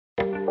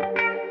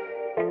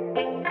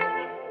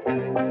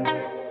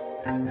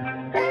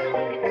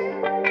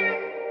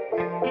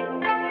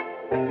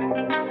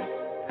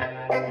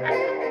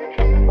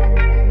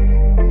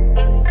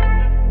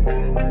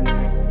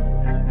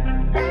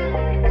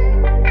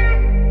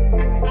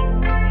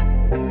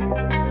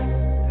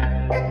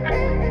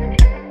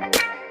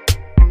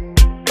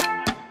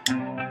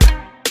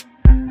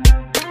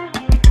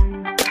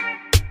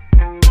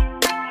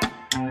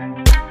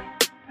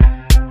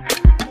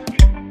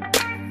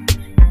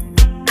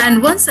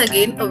And once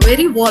again, a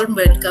very warm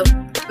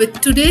welcome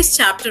with today's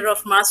chapter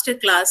of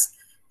Masterclass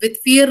with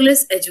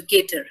Fearless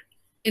Educator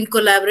in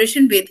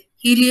collaboration with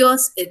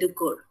Helios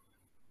Educor.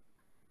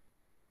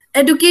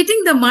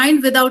 Educating the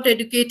mind without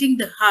educating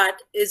the heart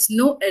is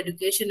no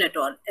education at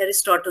all,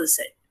 Aristotle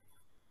said.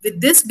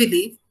 With this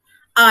belief,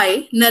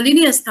 I,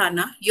 Nalini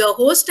Asthana, your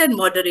host and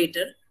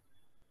moderator,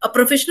 a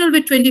professional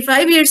with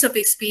 25 years of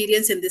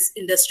experience in this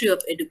industry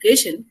of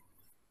education,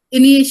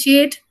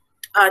 initiate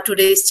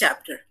today's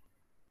chapter.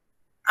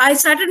 I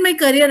started my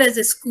career as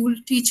a school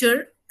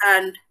teacher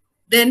and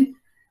then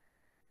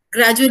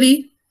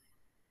gradually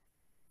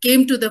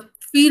came to the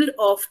field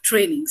of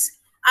trainings.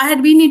 I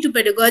had been into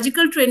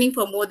pedagogical training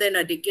for more than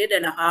a decade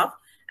and a half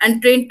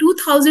and trained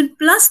 2,000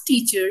 plus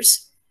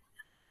teachers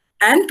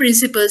and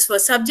principals for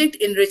subject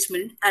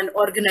enrichment and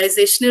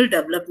organizational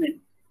development.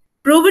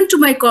 Proven to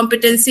my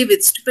competency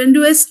with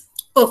stupendous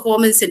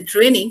performance in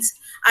trainings,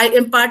 I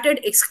imparted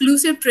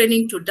exclusive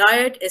training to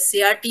DIET,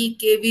 SCRT,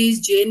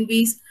 KVs,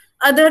 JNVs,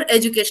 other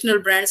educational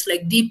brands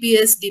like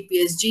DPS,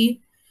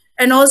 DPSG,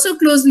 and also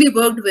closely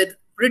worked with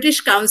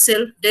British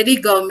Council, Delhi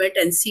government,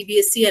 and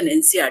CBSE and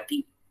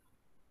NCRT.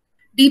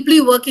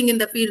 Deeply working in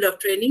the field of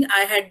training,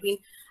 I had been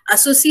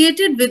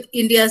associated with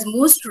India's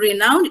most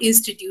renowned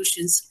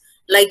institutions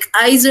like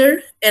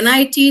ISER,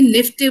 NIT,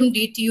 NIFTIM,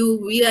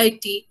 DTU,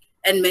 VIT,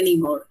 and many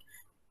more.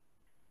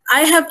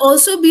 I have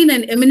also been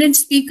an eminent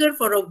speaker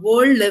for a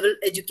world-level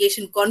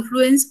education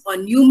confluence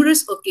on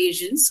numerous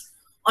occasions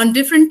on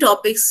different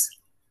topics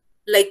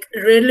like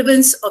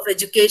relevance of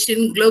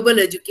education, global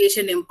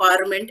education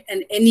empowerment,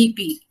 and NEP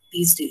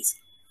these days.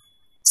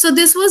 So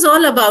this was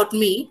all about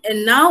me,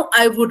 and now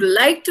I would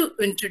like to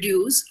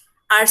introduce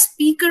our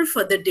speaker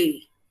for the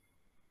day,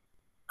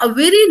 a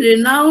very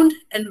renowned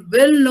and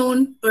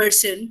well-known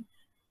person,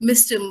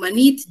 Mr.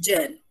 Maneet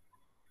Jain.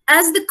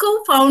 As the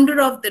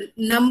co-founder of the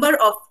number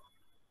of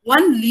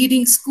one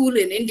leading school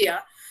in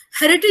India,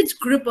 Heritage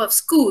Group of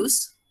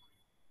Schools,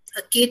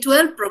 a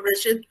K-12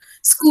 progression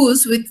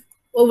schools with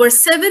over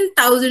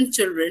 7,000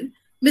 children,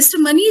 Mr.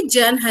 Maneet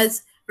Jain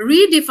has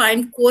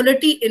redefined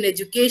quality in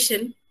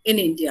education in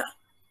India.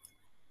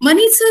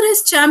 Maneet sir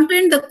has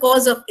championed the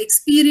cause of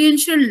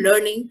experiential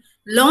learning,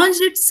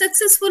 launched it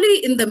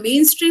successfully in the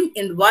mainstream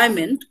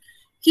environment.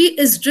 He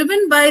is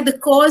driven by the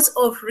cause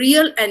of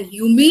real and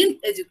humane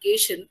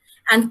education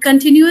and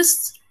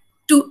continues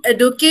to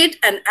educate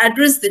and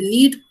address the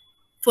need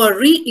for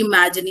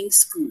reimagining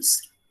schools.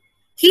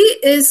 He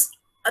is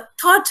a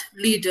thought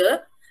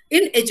leader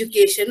in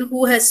education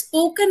who has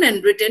spoken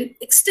and written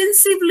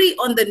extensively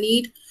on the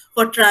need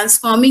for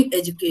transforming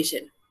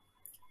education.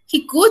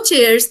 He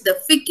co-chairs the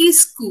FICCI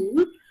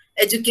School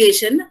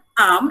Education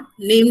arm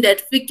named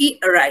at FICCI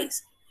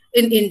Arise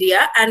in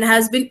India and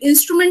has been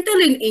instrumental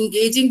in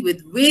engaging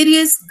with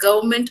various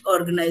government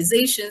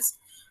organizations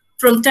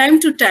from time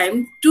to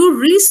time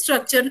to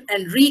restructure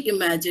and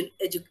reimagine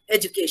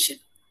education.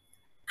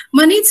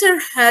 Maneet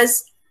sir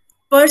has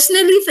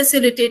personally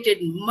facilitated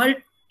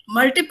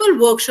multiple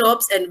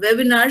workshops and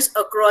webinars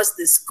across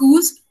the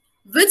schools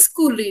with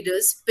school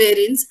leaders,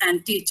 parents,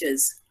 and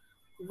teachers.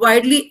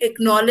 Widely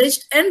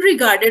acknowledged and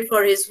regarded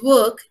for his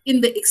work in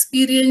the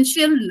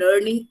experiential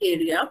learning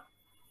area,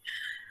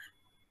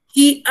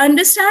 he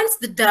understands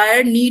the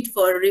dire need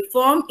for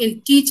reform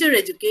in teacher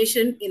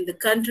education in the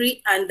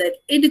country and the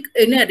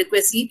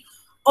inadequacy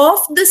of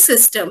the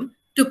system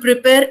to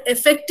prepare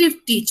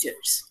effective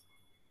teachers.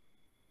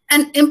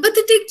 An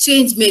empathetic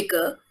change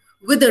maker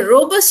with a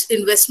robust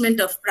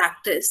investment of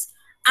practice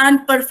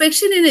and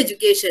perfection in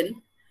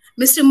education,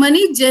 Mr.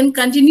 Maneet Jain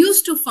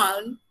continues to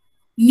found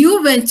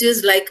new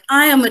ventures like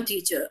I Am a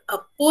Teacher, a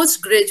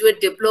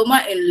postgraduate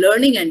diploma in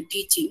learning and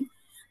teaching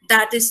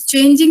that is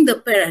changing the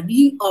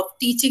paradigm of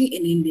teaching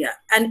in India,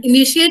 an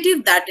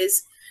initiative that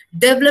is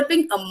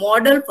developing a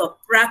model for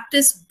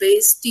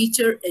practice-based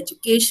teacher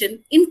education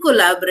in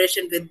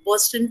collaboration with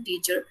Boston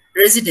Teacher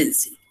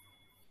Residency.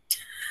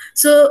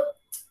 So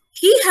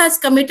he has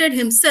committed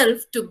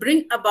himself to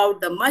bring about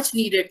the much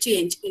needed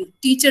change in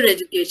teacher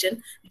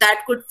education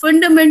that could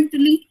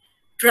fundamentally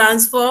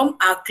transform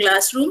our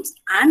classrooms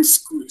and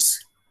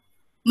schools.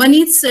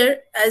 Maneet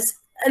sir, as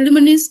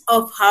alumnus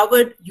of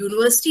Harvard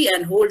University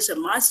and holds a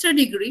master's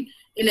degree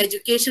in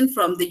education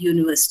from the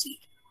university.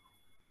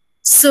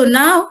 So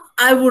now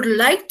I would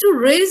like to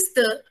raise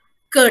the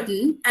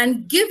curtain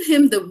and give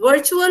him the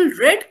virtual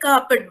red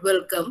carpet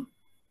welcome,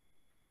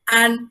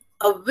 and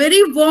a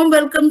very warm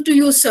welcome to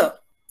you, sir.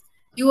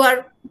 You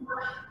are.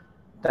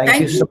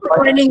 Thank you so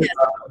much.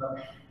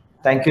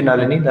 Thank you,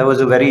 Nalini. That was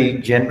a very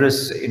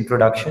generous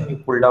introduction. You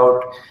pulled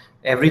out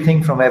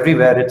everything from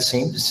everywhere, it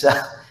seems.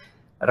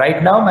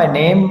 Right now, my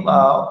name,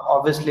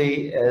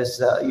 obviously, as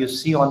you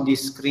see on the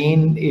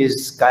screen,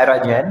 is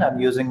Kaira Jain. I'm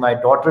using my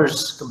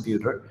daughter's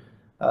computer,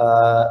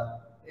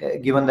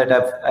 given that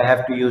I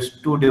have to use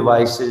two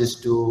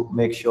devices to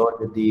make sure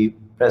that the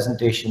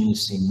presentation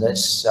is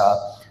seamless. So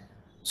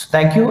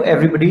thank you,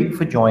 everybody,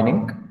 for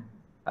joining.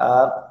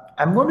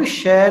 I'm going to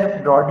share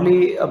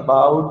broadly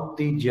about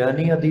the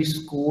journey of the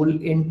school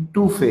in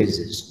two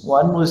phases.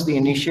 One was the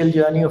initial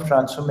journey of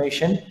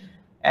transformation,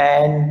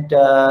 And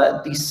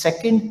the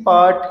second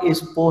part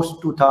is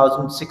post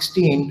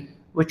 2016,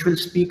 which will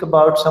speak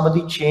about some of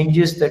the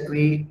changes that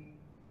we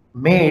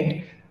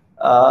made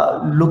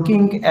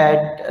looking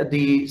at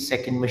the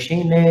second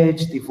machine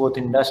age, the fourth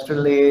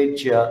industrial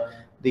age,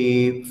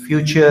 the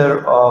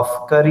future of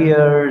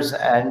careers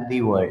and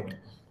the world.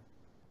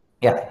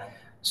 Yeah.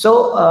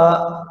 So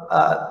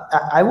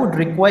I would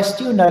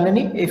request you,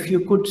 Nalini, if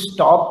you could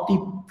stop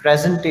the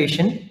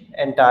presentation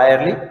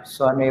entirely,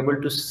 so I'm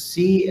able to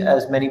see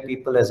as many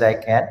people as I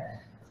can.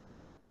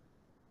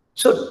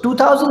 So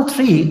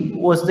 2003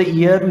 was the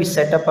year we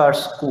set up our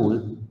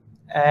school,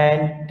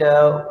 and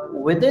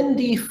within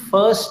the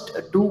first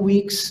 2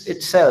 weeks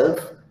itself,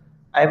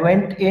 I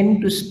went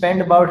in to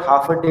spend about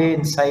half a day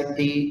inside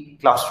the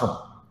classroom.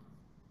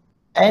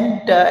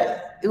 And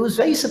it was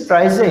very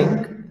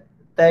surprising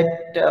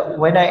that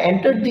when I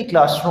entered the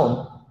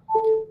classroom,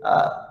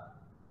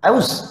 I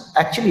was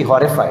actually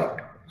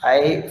horrified.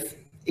 I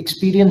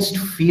experienced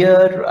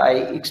fear. I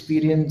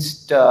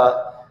experienced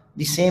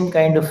the same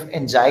kind of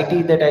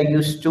anxiety that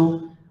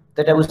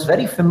I was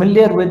very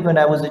familiar with when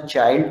I was a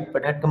child,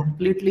 but had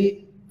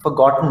completely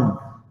forgotten.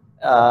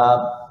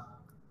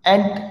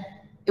 And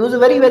it was a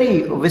very,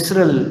 very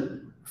visceral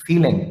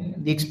feeling.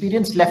 The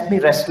experience left me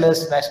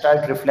restless, and I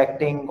started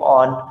reflecting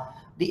on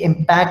the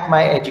impact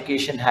my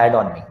education had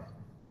on me.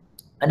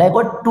 And I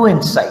got two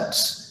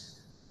insights.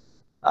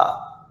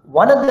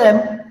 One of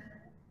them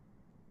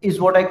is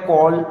what I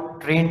call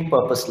trained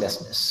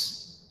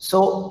purposelessness.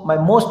 So my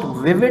most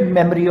vivid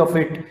memory of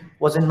it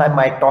was in my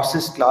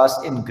mitosis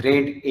class in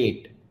grade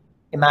 8.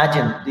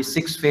 Imagine the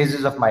 6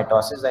 phases of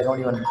mitosis. I don't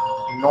even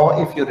know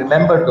if you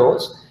remember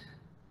those.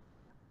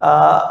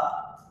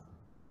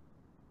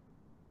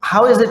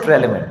 How is it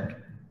relevant?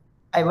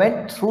 I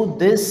went through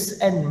this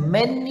and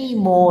many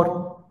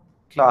more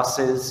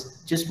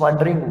classes, just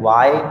wondering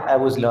why I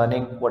was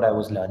learning what I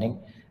was learning.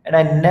 And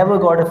I never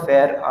got a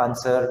fair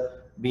answer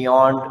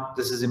beyond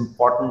this is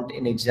important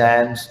in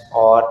exams,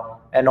 or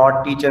an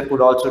odd teacher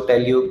could also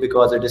tell you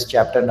because it is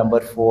chapter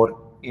number 4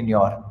 in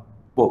your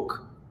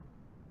book.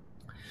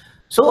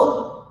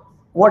 So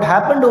what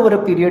happened over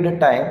a period of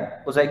time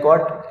was I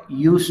got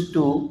used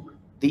to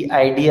the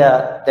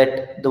idea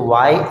that the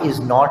why is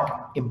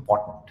not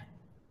important.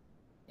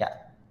 Yeah.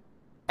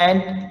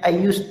 And I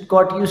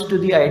got used to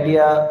the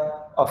idea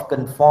of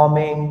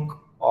conforming,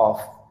 of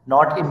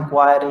not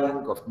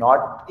inquiring, of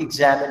not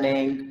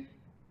examining.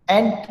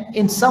 And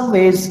in some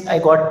ways, I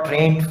got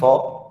trained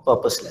for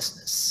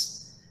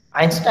purposelessness.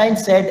 Einstein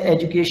said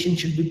education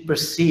should be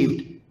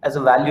perceived as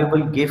a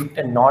valuable gift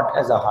and not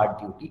as a hard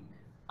duty.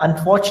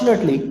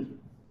 Unfortunately,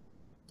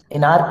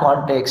 in our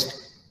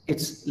context,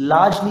 it's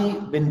largely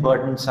been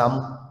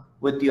burdensome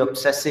with the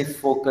obsessive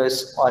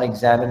focus on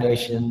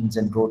examinations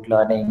and rote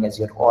learning, as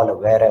you're all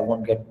aware. I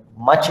won't get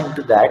much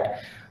into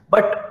that.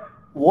 But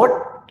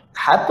what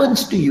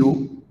happens to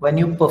you when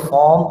you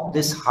perform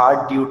this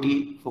hard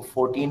duty for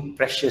 14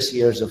 precious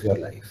years of your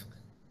life?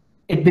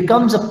 It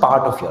becomes a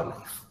part of your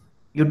life.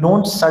 You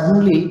don't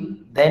suddenly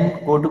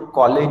then go to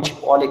college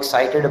all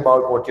excited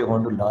about what you're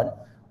going to learn,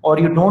 or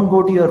you don't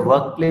go to your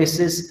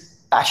workplaces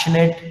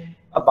passionate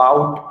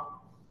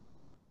about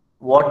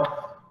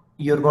what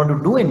you're going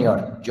to do in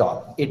your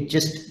job. It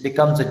just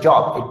becomes a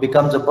job. It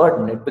becomes a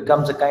burden. It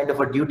becomes a kind of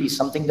a duty,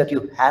 something that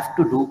you have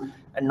to do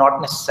and not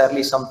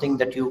necessarily something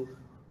that you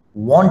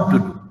want to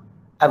do.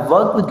 I've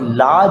worked with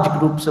large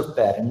groups of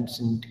parents,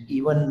 and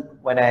even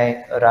when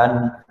I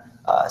run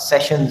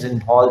sessions in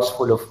halls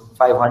full of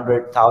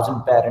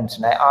 500,000 parents,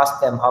 and I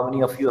ask them how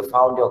many of you have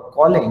found your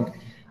calling,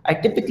 I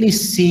typically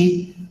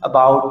see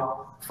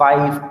about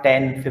 5,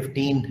 10,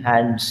 15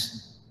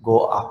 hands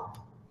go up.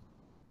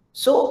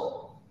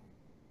 So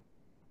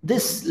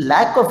this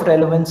lack of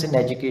relevance in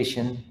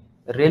education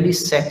really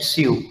sets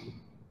you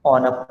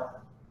on a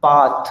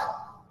path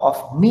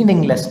of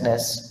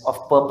meaninglessness, of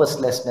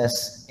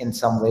purposelessness in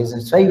some ways.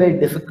 And it's very, very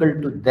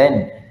difficult to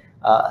then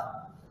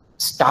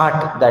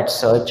start that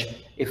search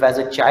if as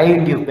a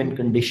child you've been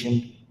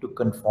conditioned to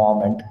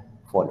conform and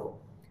follow.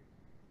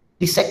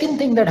 The second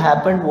thing that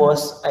happened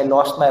was I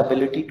lost my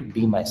ability to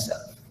be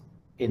myself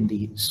in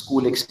the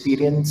school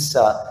experience.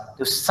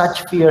 There's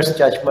such fierce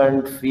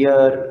judgment,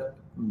 fear,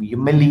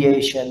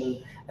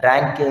 humiliation,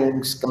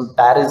 rankings,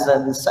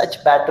 comparisons,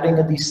 such battering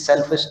of the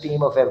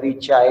self-esteem of every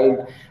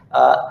child,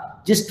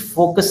 just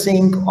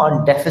focusing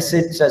on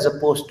deficits as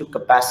opposed to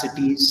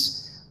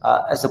capacities,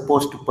 as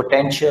opposed to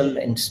potential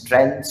and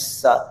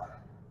strengths.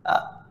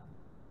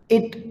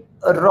 It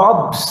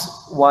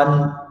robs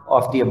one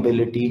of the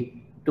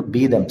ability to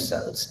be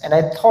themselves. And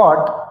I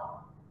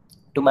thought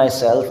to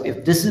myself,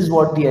 if this is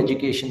what the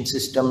education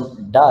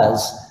system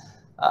does,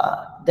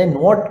 then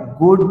what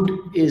good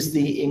is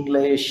the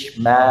English,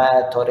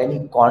 math, or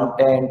any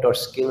content or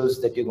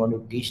skills that you're going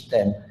to teach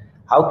them?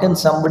 How can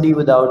somebody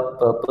without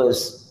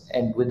purpose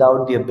and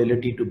without the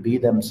ability to be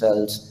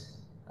themselves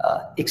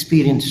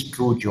experience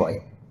true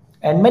joy?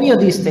 And many of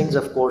these things,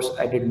 of course,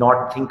 I did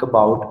not think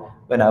about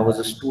when I was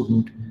a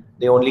student.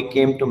 They only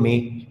came to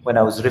me when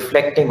I was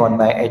reflecting on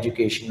my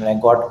education and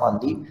I got on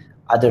the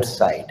other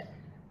side.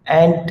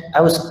 And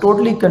I was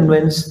totally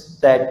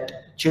convinced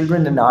that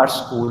children in our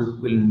school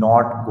will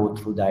not go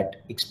through that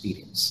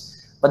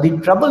experience. But the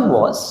trouble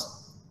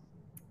was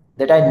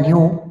that I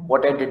knew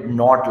what I did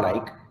not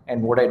like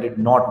and what I did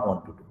not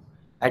want to do.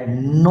 I had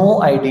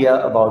no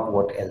idea about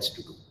what else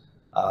to do.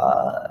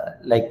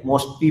 Like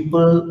most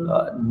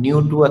people,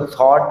 new to a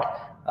thought,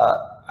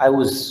 I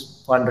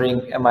was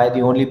wondering, am I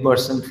the only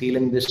person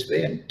feeling this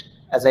way? And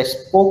as I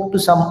spoke to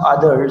some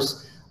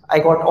others, I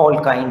got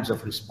all kinds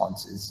of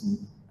responses.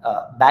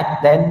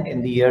 Back then,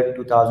 in the year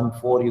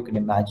 2004, you can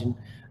imagine,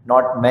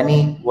 not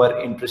many were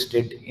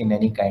interested in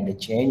any kind of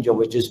change or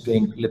were just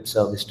doing lip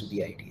service to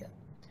the idea.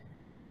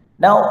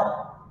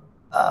 Now,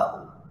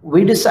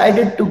 we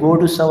decided to go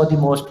to some of the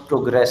most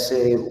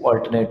progressive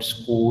alternate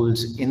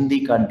schools in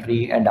the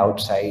country and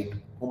outside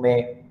who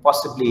may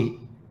possibly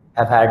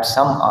have had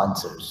some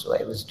answers. So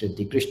I visited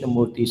the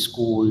Krishnamurti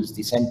schools,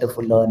 the Center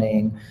for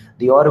Learning,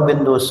 the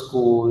Aurobindo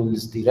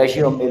schools, the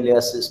Reggio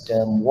Emilia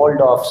system,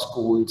 Waldorf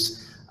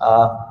schools,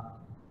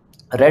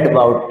 read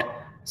about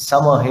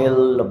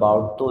Summerhill,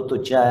 about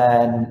Toto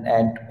Chan,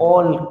 and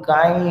all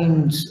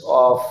kinds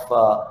of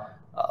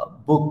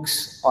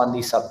books on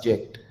the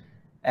subject,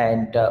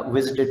 and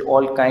visited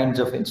all kinds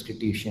of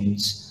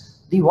institutions.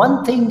 The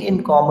one thing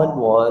in common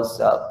was,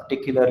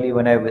 particularly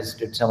when I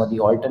visited some of the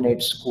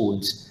alternate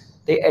schools,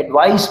 they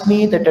advised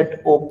me that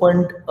it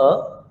opened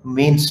a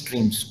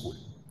mainstream school.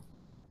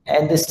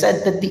 And they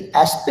said that the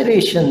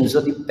aspirations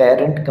of the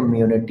parent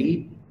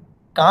community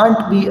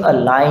can't be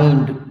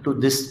aligned to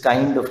this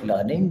kind of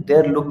learning.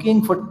 They're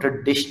looking for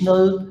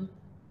traditional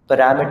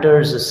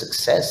parameters of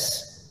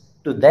success.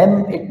 To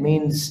them, it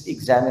means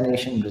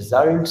examination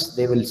results.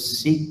 They will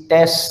seek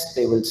tests,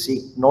 they will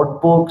seek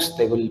notebooks,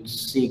 they will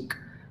seek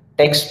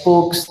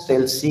textbooks,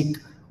 they'll seek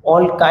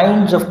all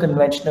kinds of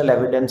conventional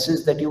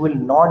evidences that you will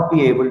not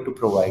be able to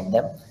provide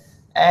them.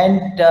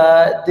 And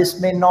this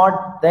may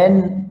not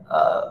then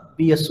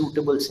be a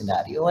suitable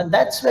scenario. And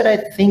that's where I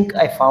think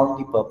I found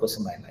the purpose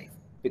of my life.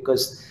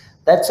 Because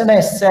that's when I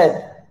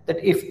said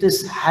that if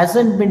this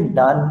hasn't been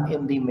done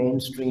in the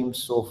mainstream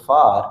so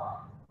far,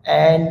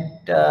 and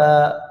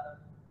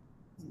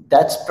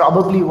that's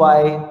probably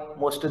why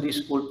most of these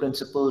school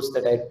principals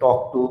that I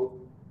talk to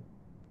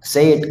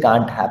say it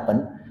can't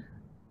happen,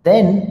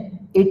 then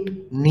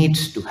it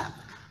needs to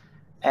happen.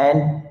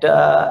 And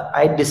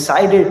I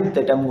decided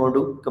that I'm going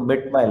to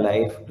commit my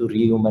life to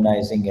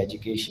rehumanizing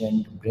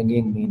education, to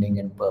bringing meaning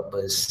and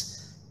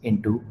purpose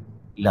into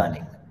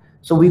learning.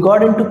 So we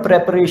got into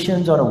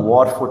preparations on a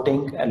war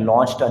footing and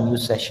launched our new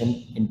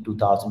session in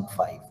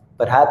 2005,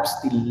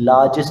 perhaps the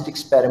largest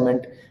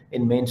experiment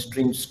in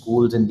mainstream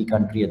schools in the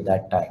country at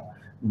that time.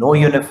 No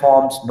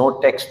uniforms, no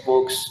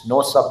textbooks,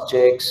 no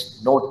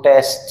subjects, no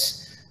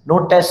tests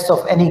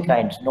of any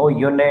kind, no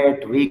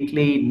unit,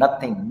 weekly,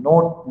 nothing,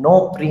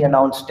 no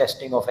pre-announced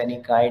testing of any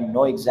kind,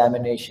 no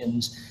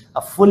examinations,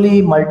 a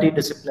fully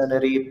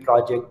multidisciplinary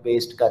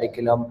project-based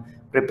curriculum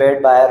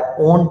prepared by our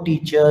own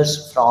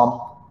teachers from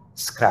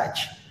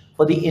scratch.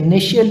 For the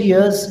initial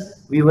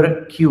years, we were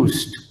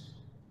accused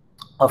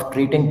of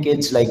treating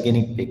kids like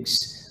guinea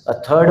pigs. A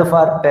third of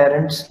our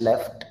parents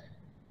left,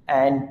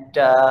 and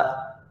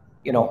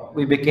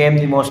we became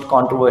the most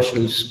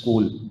controversial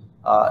school,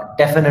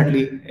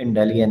 definitely in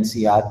Delhi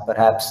NCR,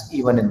 perhaps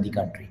even in the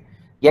country.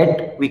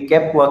 Yet we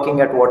kept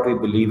working at what we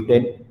believed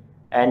in,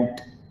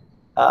 and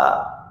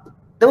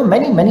there were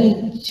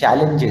many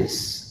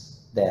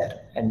challenges there.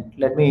 And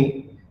let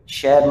me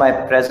share my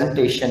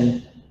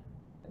presentation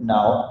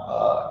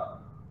now.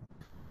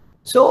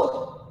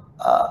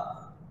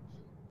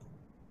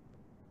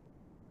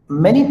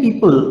 Many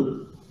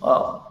people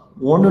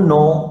want to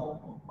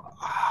know,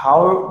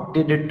 how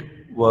did it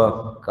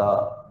work?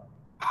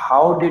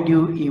 How did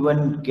you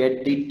even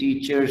get the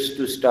teachers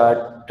to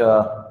start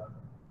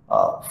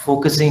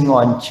focusing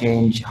on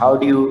change? How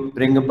do you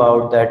bring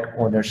about that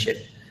ownership?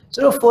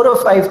 So 4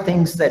 or 5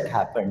 things that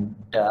happened,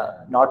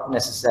 not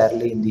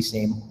necessarily in the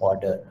same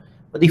order.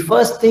 But the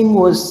first thing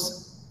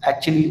was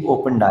actually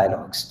open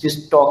dialogues,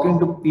 just talking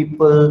to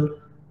people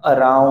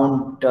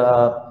around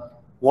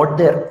what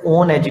their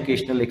own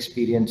educational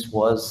experience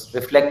was,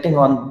 reflecting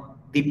on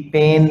the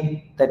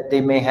pain that they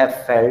may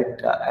have felt,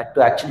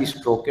 to actually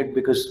stroke it,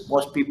 because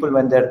most people,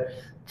 when they're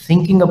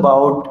thinking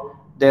about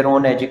their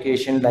own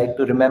education, like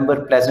to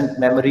remember pleasant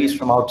memories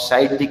from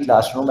outside the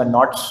classroom and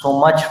not so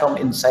much from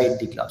inside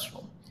the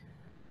classroom.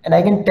 And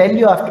I can tell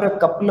you, after a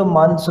couple of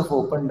months of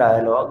open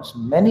dialogues,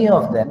 many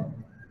of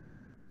them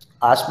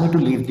asked me to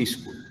leave the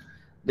school.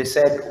 They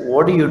said,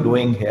 what are you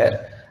doing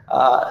here?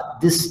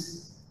 This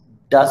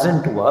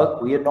doesn't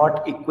work. We are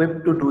not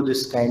equipped to do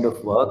this kind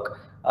of work.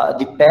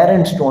 The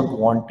parents don't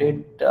want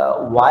it.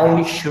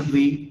 Why should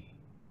we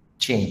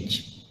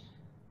change?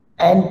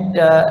 And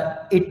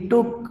it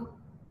took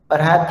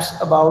perhaps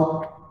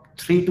about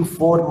 3 to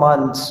 4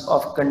 months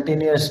of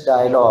continuous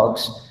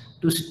dialogues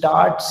to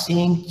start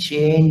seeing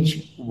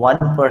change one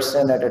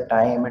person at a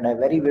time. And I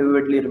very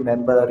vividly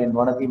remember in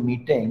one of the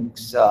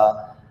meetings,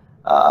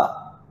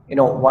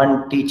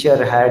 one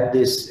teacher had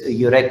this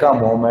eureka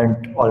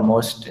moment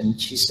almost, and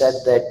she said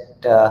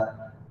that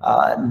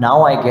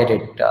Now I get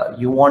it.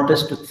 You want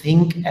us to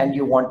think and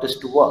you want us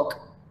to work.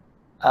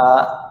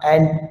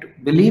 And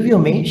believe you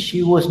me,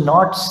 she was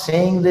not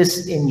saying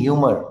this in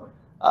humor.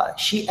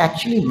 She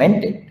actually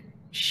meant it.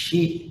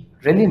 She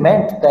really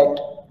meant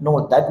that,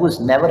 no, that was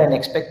never an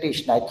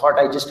expectation. I thought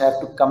I just have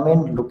to come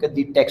in, look at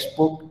the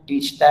textbook,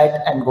 teach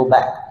that, and go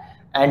back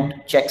and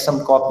check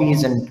some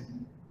copies and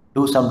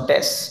do some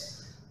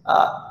tests.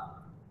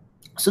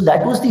 So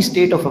that was the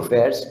state of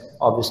affairs,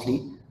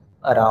 obviously,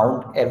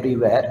 around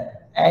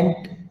everywhere.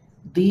 And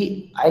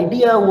the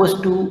idea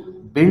was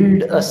to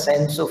build a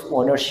sense of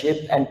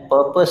ownership and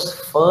purpose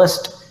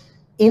first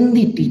in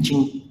the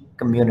teaching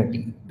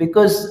community,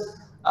 because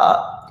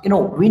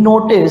we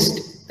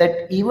noticed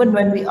that even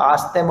when we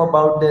asked them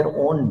about their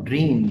own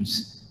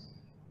dreams,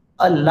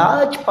 a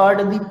large part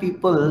of the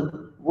people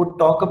would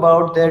talk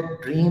about their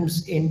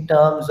dreams in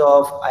terms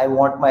of, I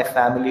want my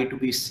family to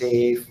be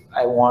safe,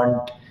 I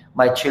want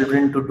my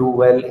children to do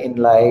well in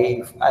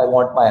life, I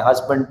want my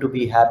husband to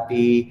be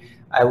happy,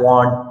 I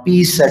want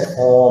peace at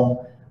home,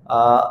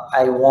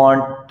 I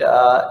want,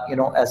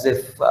 as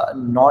if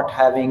not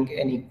having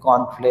any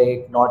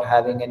conflict, not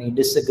having any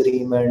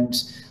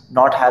disagreements,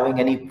 not having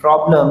any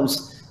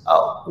problems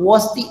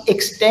was the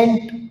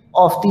extent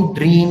of the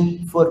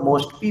dream for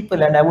most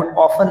people. And I would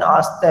often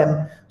ask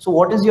them, so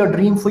what is your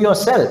dream for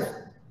yourself?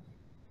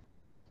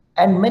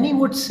 And many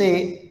would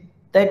say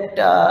that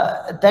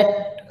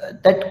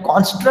that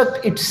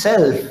construct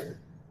itself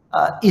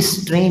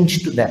is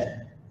strange to them.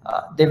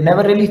 They've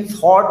never really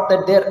thought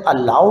that they're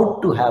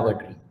allowed to have a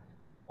dream,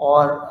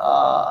 or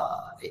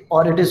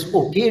it is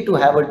okay to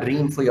have a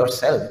dream for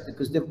yourself,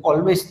 because they've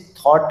always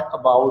thought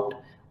about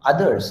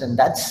others. And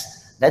that's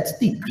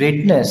the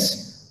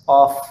greatness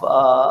of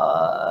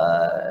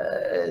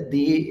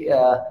the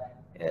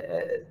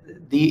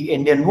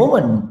Indian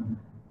woman.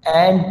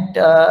 And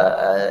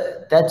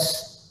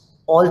that's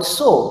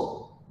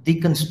also the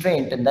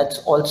constraint, and that's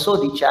also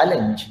the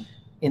challenge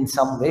in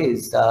some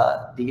ways,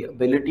 the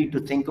ability to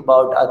think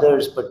about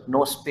others, but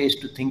no space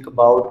to think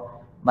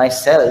about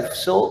myself.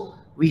 So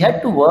we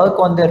had to work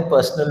on their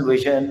personal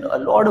vision, a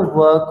lot of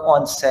work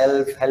on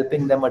self,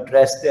 helping them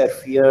address their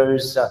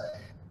fears,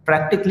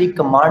 practically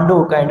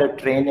commando kind of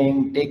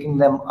training, taking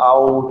them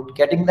out,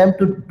 getting them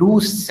to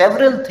do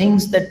several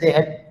things that they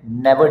had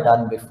never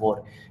done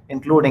before,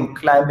 including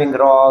climbing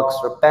rocks,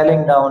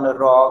 rappelling down a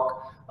rock,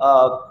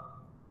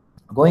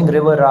 going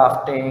river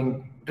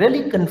rafting,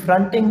 really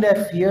confronting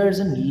their fears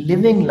and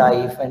living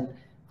life and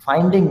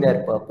finding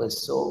their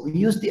purpose. So we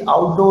used the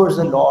outdoors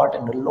a lot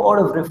and a lot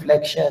of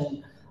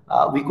reflection.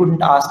 We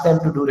couldn't ask them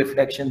to do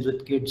reflections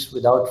with kids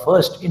without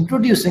first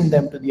introducing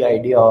them to the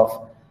idea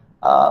of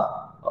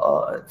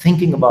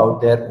thinking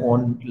about their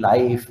own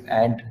life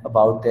and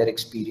about their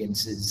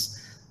experiences.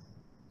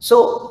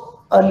 So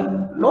a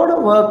lot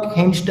of work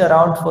hinged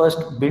around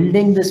first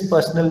building this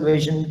personal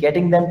vision,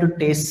 getting them to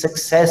taste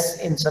success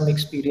in some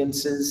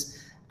experiences,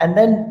 and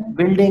then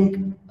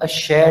building a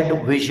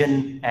shared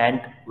vision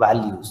and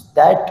values.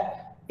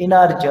 That in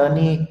our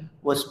journey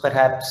was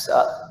perhaps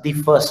the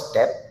first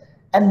step.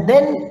 And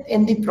then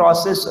in the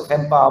process of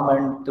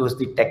empowerment, there was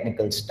the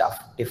technical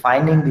stuff,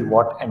 defining the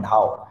what and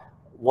how.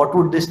 What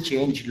would this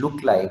change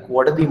look like?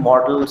 What are the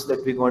models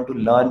that we're going to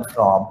learn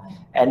from?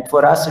 And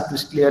for us, it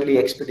was clearly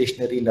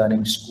Expeditionary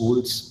Learning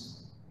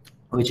Schools,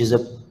 which is a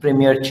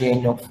premier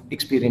chain of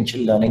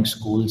experiential learning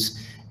schools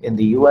in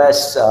the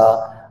US.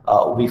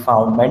 We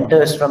found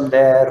mentors from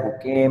there who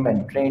came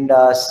and trained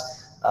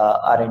us,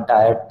 our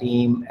entire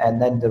team.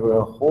 And then there were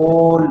a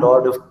whole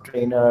lot of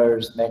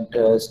trainers,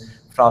 mentors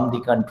from the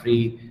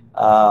country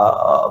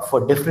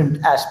for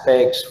different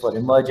aspects, for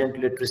emergent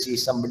literacy,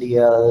 somebody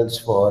else,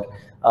 for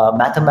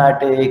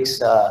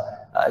mathematics,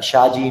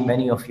 Shaji,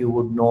 many of you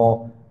would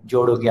know,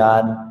 Jodo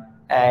Gyan.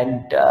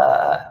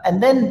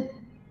 And then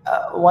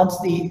once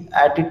the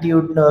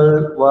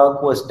attitudinal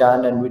work was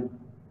done and we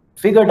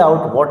figured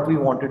out what we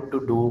wanted to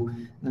do,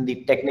 then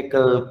the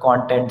technical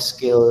content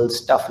skills,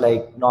 stuff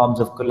like norms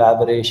of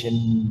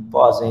collaboration,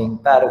 pausing,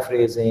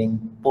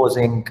 paraphrasing,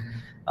 posing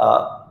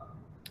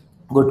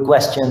good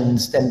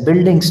questions, then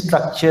building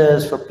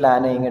structures for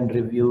planning and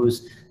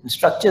reviews. And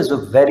structures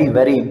were very,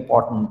 very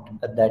important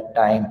at that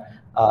time.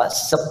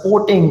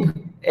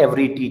 Supporting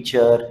every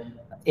teacher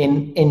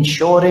in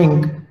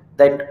ensuring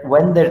that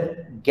when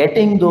they're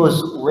getting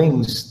those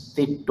wings,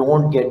 they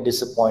don't get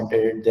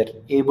disappointed. They're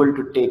able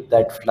to take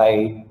that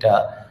flight.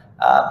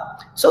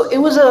 So it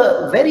was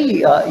a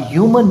very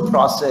human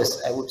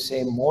process, I would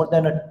say, more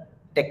than a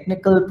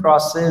technical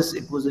process.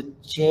 It was a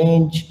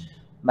change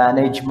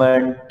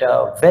management,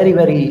 very,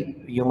 very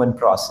human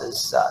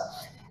process.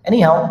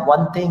 Anyhow,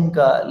 one thing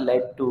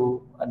led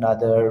to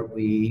another.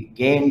 We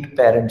gained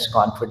parents'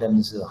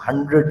 confidence,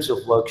 hundreds of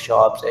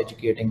workshops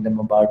educating them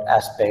about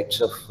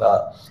aspects of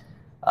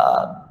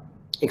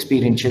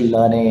experiential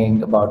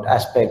learning, about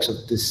aspects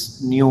of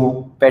this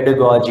new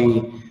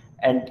pedagogy.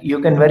 And you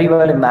can very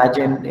well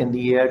imagine in the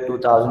year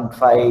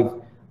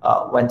 2005,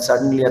 when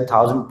suddenly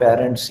 1,000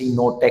 parents see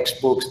no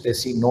textbooks, they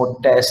see no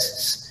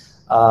tests,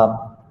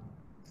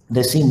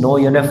 they see no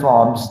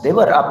uniforms, they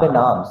were up in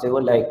arms. They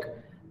were like,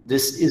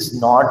 this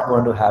is not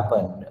going to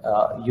happen.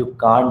 You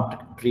can't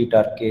treat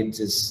our kids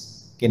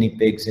as guinea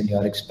pigs in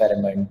your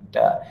experiment.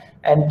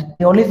 And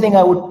the only thing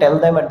I would tell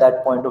them at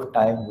that point of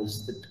time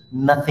was that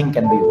nothing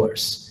can be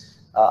worse.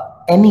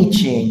 Any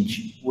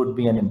change would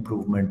be an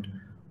improvement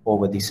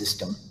over the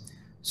system.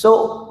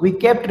 So we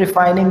kept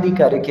refining the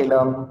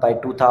curriculum. By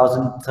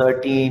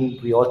 2013,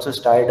 we also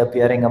started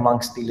appearing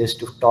amongst the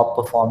list of top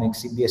performing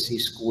CBSE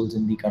schools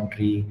in the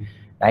country,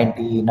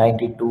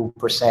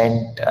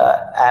 92%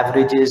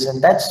 averages.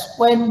 And that's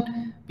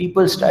when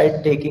people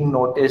started taking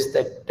notice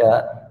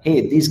that,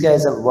 hey, these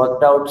guys have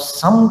worked out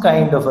some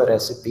kind of a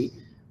recipe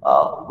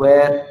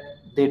where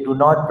they do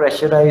not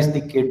pressurize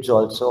the kids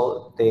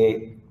also.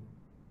 They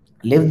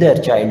live their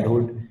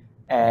childhood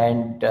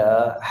and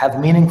have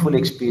meaningful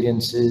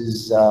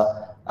experiences,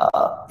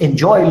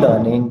 enjoy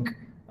learning,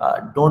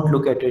 don't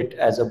look at it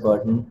as a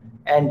burden,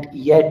 and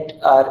yet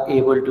are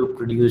able to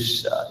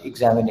produce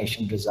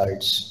examination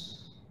results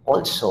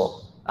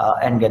also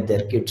and get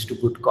their kids to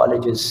good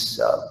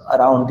colleges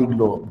around the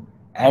globe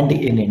and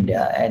in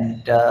India.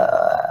 And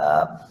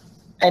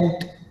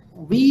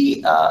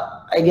we,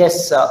 I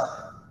guess,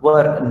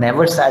 were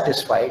never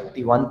satisfied.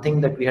 The one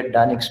thing that we had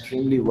done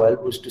extremely well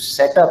was to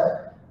set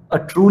up a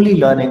truly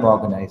learning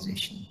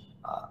organization.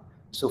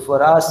 So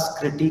for us,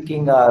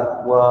 critiquing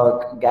our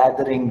work,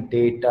 gathering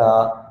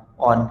data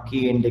on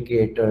key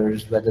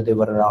indicators, whether they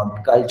were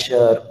around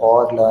culture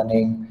or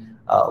learning,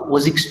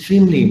 was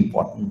extremely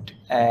important.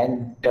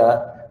 And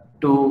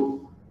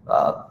to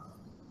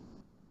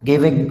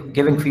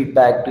giving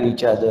feedback to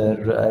each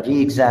other,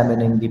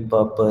 re-examining the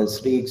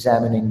purpose,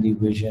 re-examining the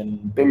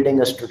vision,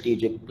 building a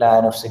strategic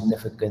plan of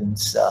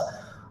significance,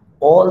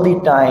 all the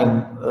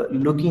time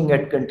looking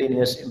at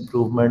continuous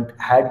improvement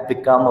had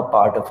become a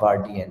part of our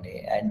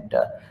DNA. And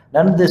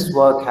none of this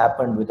work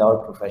happened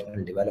without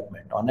professional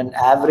development. On an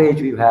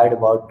average, we've had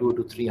about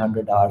 200 to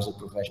 300 hours of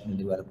professional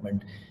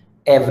development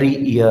every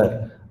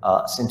year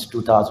since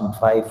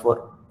 2005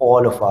 for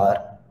all of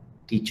our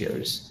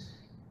teachers.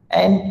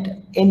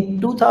 And in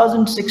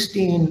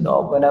 2016,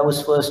 when I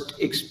was first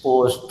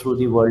exposed through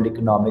the World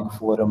Economic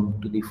Forum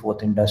to the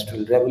Fourth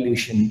Industrial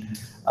Revolution,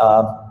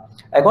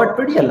 I got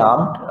pretty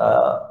alarmed.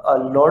 A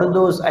lot of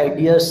those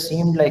ideas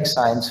seemed like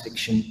science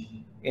fiction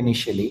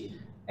initially,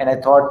 and I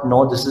thought,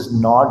 no, this is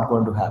not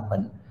going to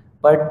happen.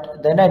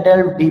 But then I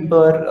delved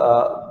deeper,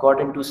 got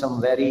into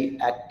some very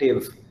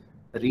active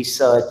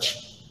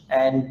research,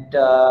 and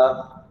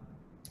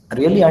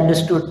really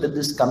understood that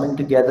this coming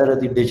together of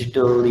the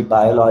digital, the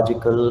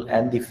biological,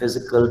 and the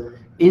physical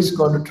is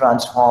going to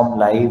transform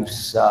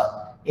lives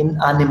in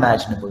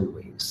unimaginable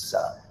ways. So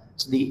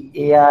the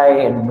AI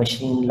and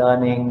machine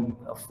learning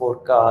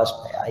forecast,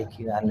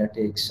 IQ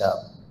Analytics,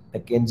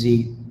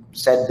 McKinsey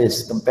said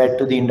this: compared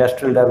to the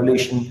Industrial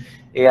Revolution,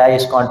 AI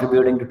is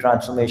contributing to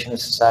transformation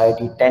of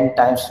society 10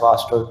 times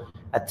faster,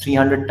 at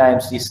 300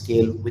 times the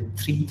scale, with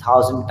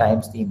 3,000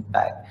 times the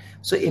impact.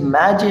 So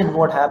imagine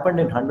what happened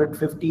in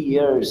 150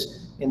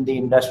 years in the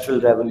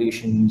industrial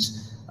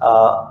revolutions.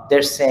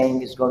 They're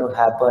saying is going to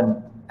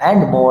happen,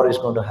 and more is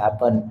going to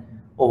happen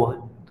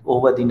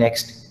over the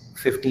next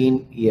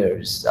 15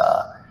 years.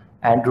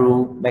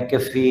 Andrew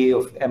McAfee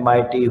of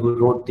MIT, who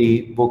wrote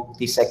the book,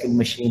 The Second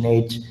Machine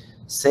Age,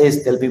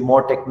 says there'll be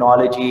more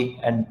technology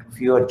and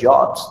fewer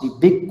jobs. The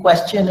big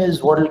question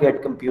is what will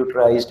get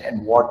computerized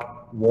and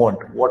what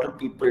won't. What will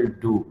people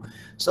do?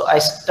 So I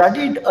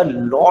studied a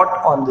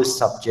lot on this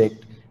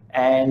subject,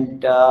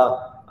 and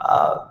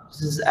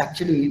this is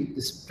actually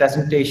this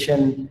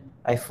presentation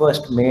I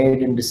first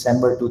made in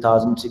December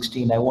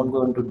 2016. I won't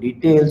go into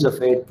details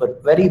of it,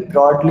 but very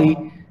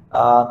broadly,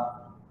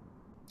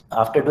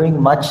 after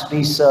doing much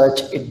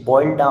research, it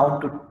boiled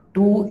down to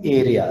two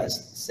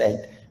areas.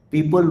 Said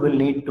people will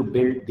need to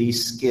build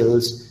these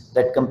skills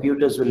that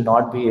computers will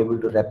not be able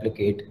to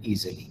replicate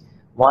easily.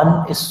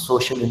 One is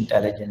social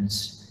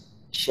intelligence,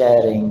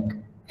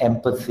 sharing,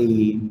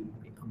 empathy,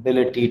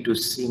 ability to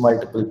see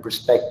multiple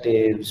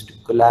perspectives, to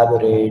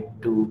collaborate,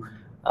 to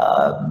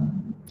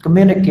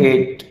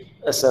communicate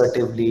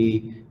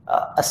assertively,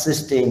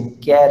 assisting,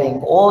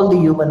 caring, all the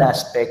human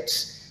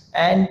aspects.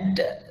 And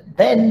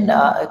then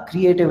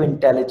creative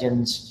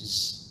intelligence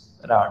is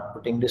around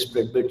putting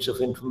disparate bits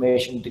of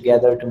information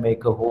together to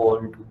make a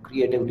whole, to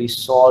creatively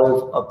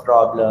solve a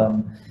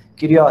problem,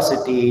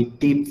 curiosity,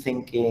 deep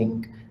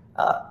thinking,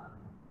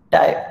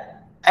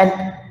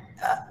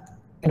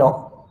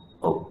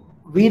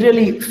 we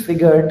really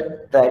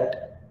figured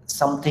that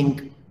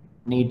something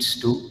needs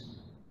to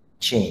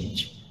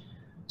change.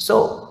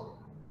 So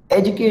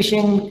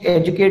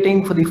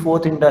educating for the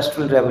fourth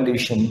industrial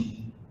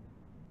revolution,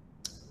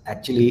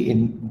 actually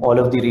in all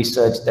of the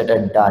research that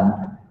I'd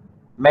done,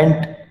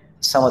 meant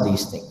some of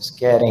these things: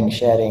 caring,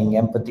 sharing,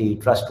 empathy,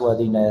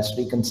 trustworthiness,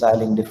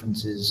 reconciling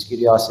differences,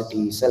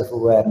 curiosity,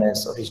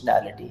 self-awareness,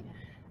 originality.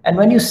 And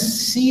when you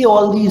see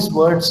all these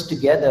words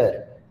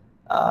together,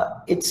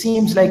 it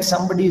seems like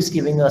somebody is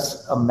giving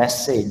us a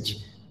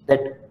message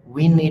that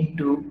we need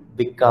to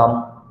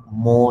become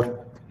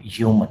more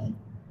human.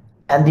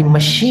 and the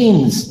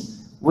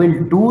machines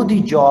will do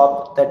the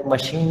job that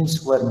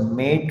machines were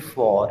made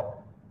for.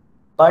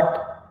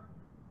 But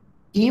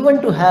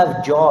even to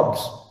have jobs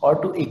or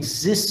to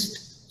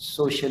exist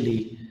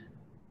socially,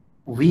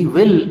 we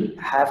will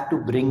have to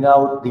bring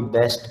out the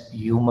best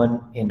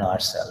human in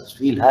ourselves.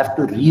 We'll have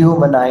to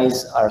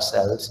rehumanize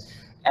ourselves,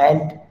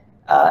 and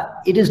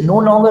it is no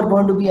longer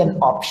going to be an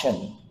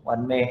option.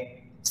 One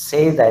may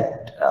say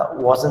that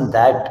wasn't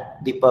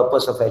that the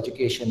purpose of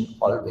education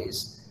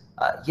always?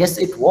 Yes,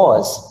 it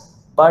was,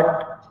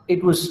 but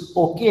it was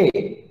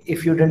okay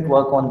if you didn't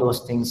work on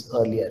those things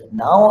earlier.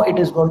 Now it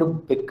is going to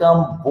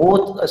become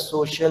both a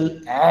social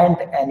and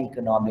an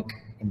economic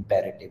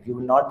imperative. You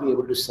will not be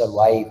able to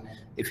survive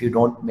if you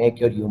don't make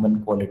your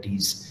human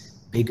qualities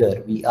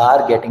bigger. We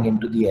are getting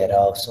into the era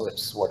of, so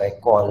it's what I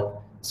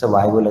call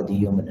survival of the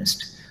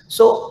humanist.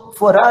 So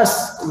for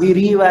us, we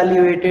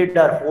reevaluated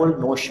our whole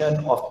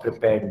notion of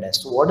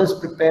preparedness. So what does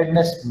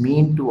preparedness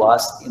mean to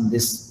us in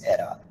this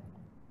era?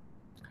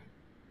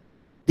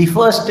 The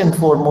first and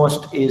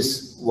foremost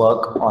is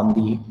work on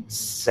the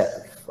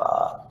self.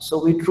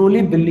 So we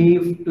truly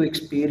believe to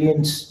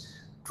experience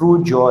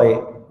true joy,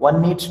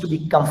 one needs to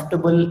be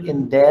comfortable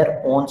in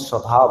their own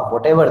swabhav,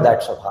 whatever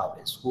that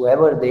swabhav is,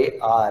 whoever they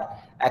are,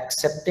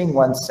 accepting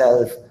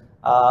oneself,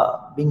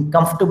 being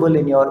comfortable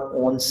in your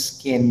own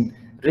skin,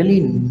 really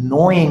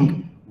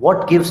knowing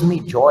what gives me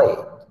joy.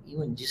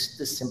 Even just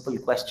this simple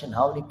question,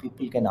 how many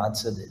people can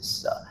answer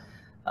this?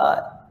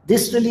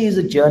 This really is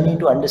a journey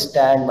to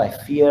understand my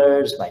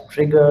fears, my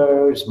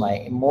triggers, my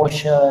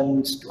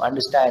emotions, to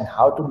understand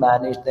how to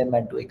manage them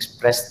and to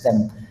express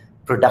them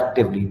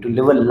productively, to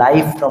live a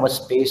life from a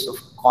space of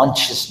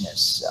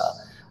consciousness,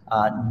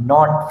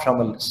 not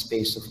from a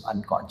space of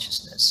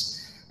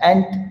unconsciousness.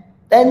 And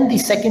then the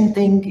second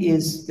thing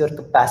is your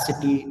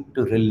capacity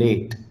to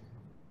relate.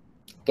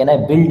 Can I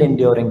build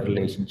enduring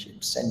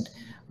relationships? And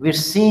we're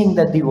seeing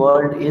that the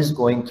world is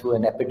going through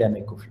an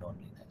epidemic of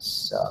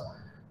loneliness.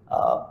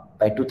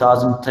 By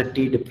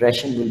 2030,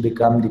 depression will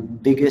become the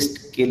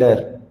biggest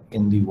killer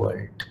in the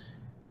world.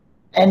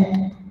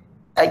 And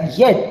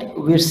yet,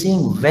 we're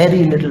seeing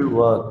very little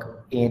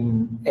work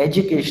in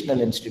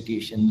educational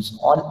institutions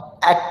on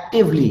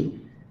actively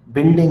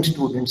building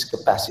students'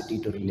 capacity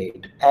to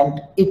relate. And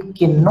it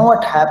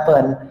cannot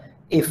happen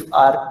if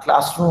our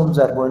classrooms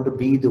are going to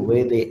be the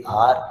way they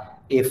are,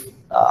 if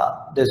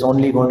there's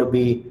only going to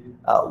be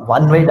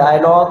one-way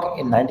dialogue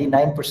in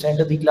 99%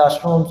 of the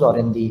classrooms, or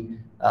in the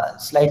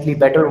slightly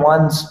better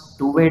ones,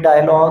 two-way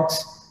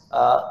dialogues.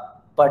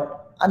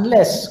 But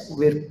unless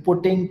we're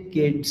putting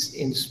kids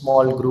in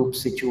small group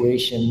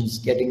situations,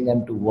 getting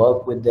them to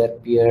work with their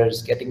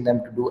peers, getting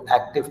them to do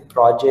active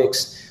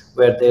projects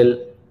where they'll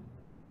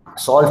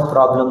solve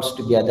problems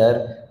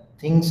together,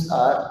 things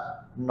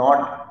are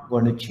not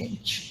going to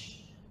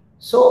change.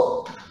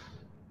 So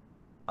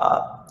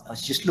I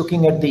was just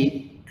looking at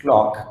the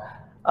clock.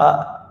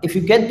 If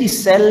you get the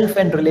self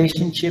and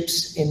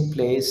relationships in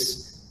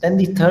place, then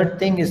the third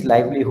thing is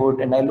livelihood.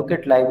 And I look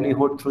at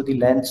livelihood through the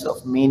lens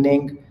of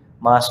meaning,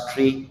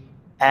 mastery,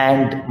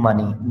 and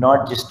money,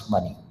 not just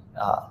money.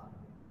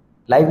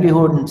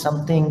 Livelihood and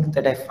something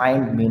that I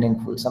find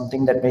meaningful,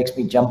 something that makes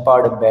me jump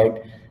out of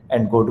bed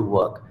and go to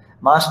work.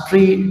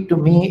 Mastery to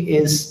me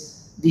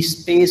is the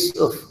space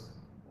of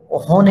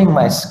honing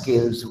my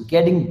skills,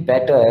 getting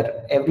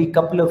better every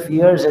couple of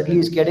years, at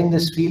least getting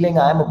this feeling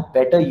I'm a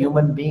better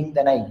human being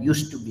than I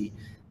used to be,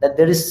 that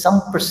there is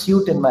some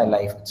pursuit in my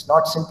life. It's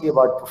not simply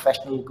about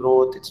professional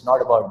growth. It's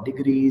not about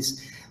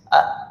degrees.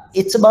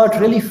 It's about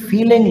really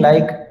feeling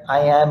like I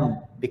am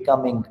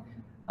becoming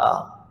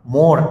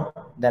more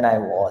than I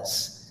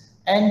was.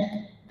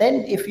 And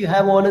then if you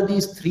have all of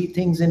these three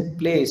things in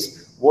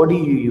place, what do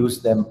you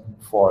use them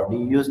for? Do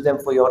you use them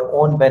for your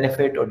own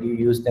benefit, or do you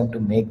use them to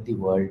make the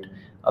world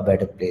a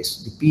better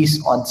place? The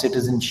piece on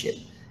citizenship.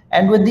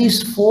 And with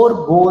these four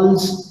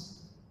goals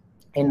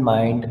in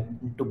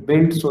mind, to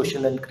build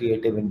social and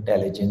creative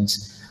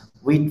intelligence,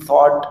 we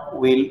thought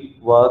we'll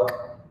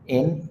work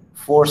in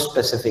four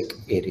specific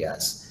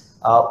areas.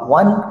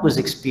 One was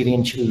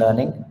experiential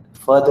learning,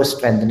 further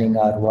strengthening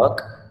our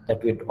work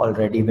that we'd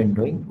already been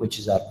doing, which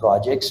is our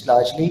projects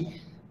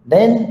largely.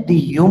 Then the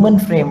human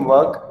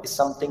framework is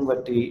something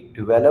that we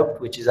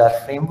developed, which is our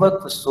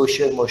framework for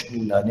social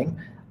emotional learning.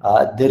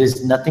 There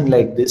is nothing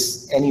like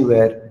this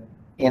anywhere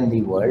in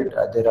the world.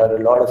 There are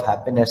a lot of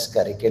happiness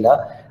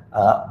curricula,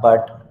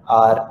 but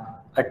our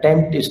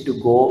attempt is to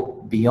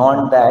go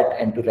beyond that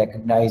and to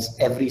recognize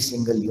every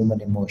single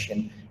human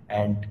emotion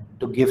and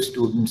to give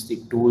students the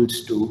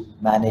tools to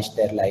manage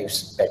their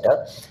lives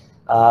better.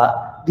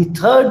 The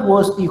third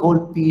was the whole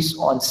piece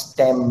on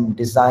STEM,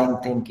 design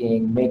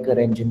thinking, maker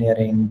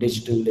engineering,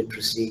 digital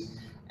literacy.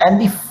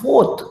 And the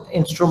fourth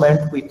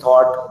instrument we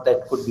thought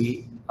that could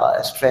be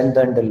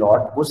strengthened a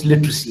lot was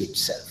literacy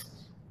itself.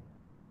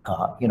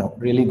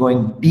 Really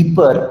going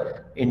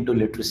deeper into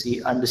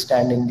literacy,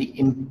 understanding the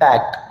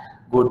impact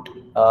good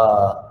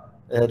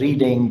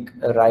reading,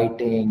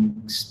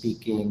 writing,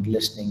 speaking,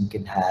 listening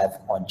can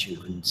have on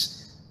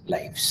children's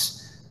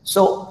lives.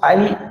 So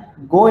I'll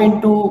go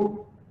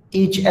into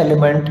each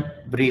element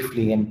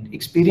briefly. And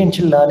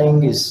experiential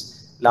learning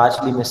is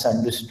largely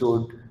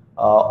misunderstood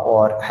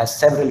or has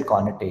several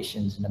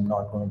connotations, and I'm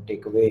not going to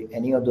take away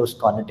any of those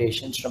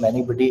connotations from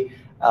anybody.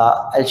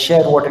 I'll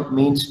share what it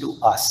means to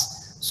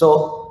us.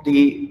 So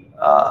the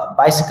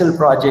bicycle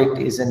project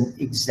is an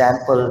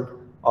example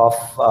of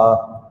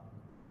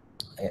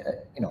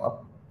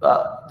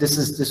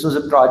this was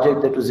a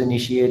project that was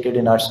initiated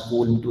in our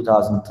school in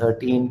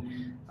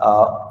 2013,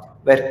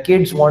 where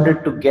kids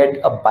wanted to get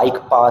a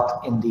bike path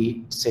in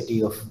the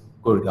city of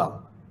Gurgaon.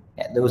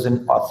 And there was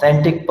an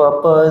authentic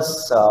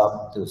purpose,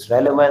 there was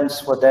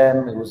relevance for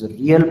them, it was a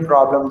real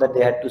problem that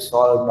they had to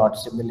solve, not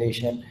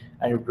simulation,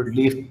 and it would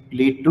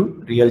lead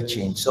to real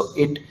change. So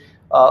it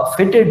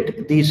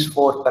fitted these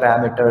 4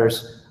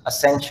 parameters,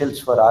 essentials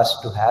for us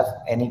to have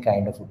any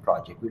kind of a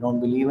project. We don't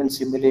believe in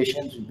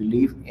simulations, we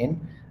believe in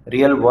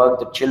real work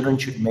that children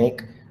should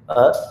make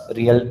a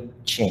real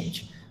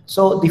change.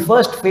 So the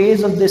first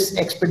phase of this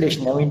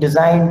expedition, and we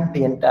designed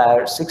the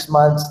entire 6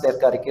 months, their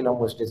curriculum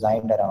was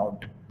designed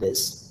around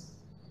this.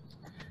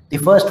 The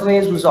first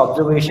phase was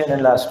observation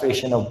and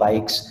illustration of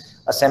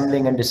bikes,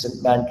 assembling and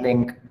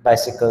dismantling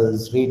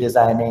bicycles,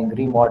 redesigning,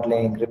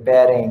 remodeling,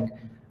 repairing,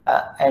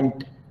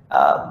 and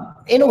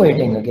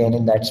innovating again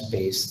in that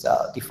space.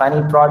 The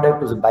final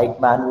product was a bike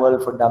manual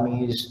for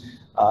dummies.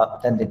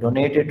 Then they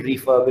donated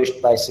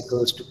refurbished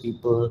bicycles to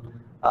people.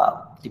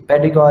 The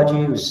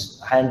pedagogy was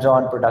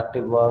hands-on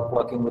productive work,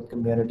 working with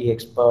community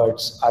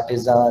experts,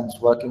 artisans,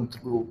 working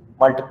through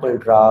multiple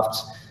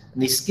drafts.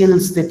 And the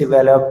skills they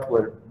developed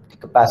were the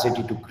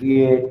capacity to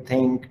create,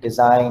 think,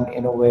 design,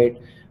 innovate,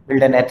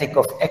 build an ethic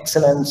of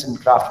excellence in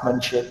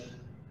craftsmanship.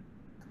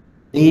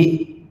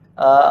 There's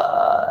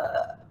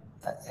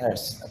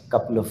a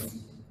couple of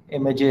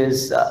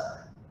images.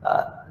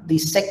 The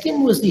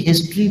second was the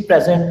history,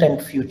 present,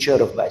 and future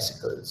of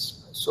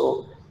bicycles.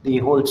 So the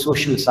whole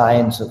social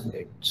science of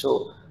it.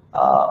 So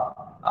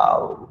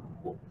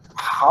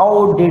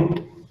how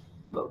did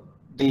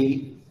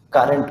the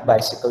current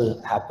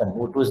bicycle happen?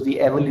 What was the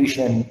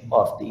evolution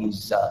of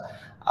these?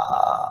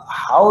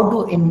 How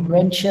do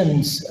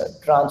inventions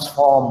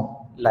transform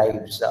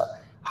lives?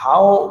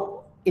 How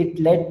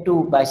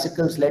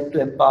bicycles led to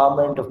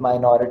empowerment of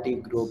minority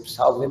groups,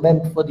 how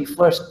women for the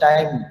first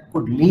time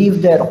could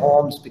leave their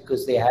homes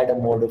because they had a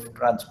mode of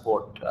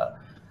transport.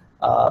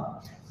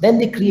 Then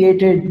they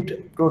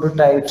created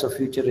prototypes of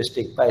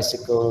futuristic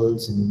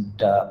bicycles, and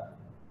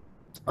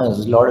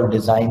there's a lot of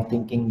design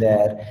thinking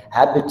there.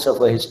 Habits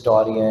of a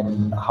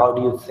historian, how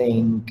do you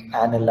think,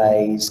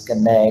 analyze,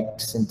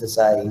 connect,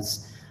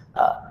 synthesize.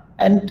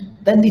 And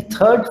then the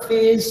third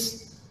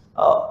phase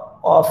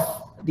of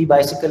the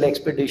bicycle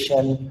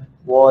expedition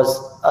was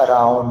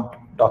around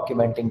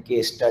documenting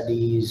case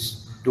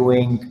studies,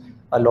 doing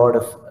a lot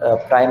of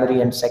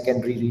primary and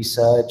secondary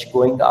research,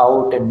 going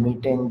out and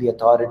meeting the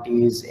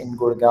authorities in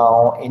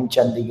Gurgaon, in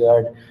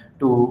Chandigarh,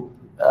 to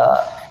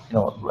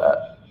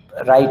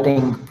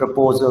writing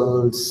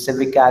proposals,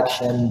 civic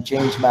action,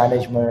 change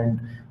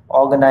management,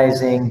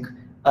 organizing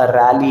a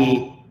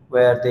rally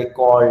where they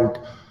called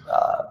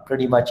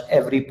pretty much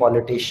every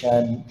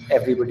politician,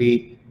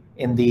 everybody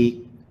in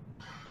the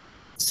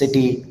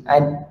city,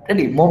 and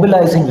really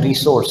mobilizing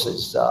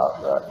resources,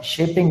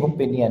 shaping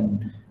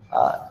opinion,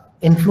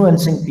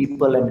 influencing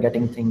people and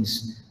getting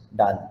things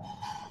done.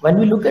 When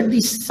we look at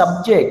these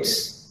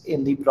subjects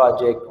in the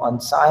project,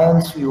 on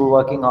science, we were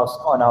working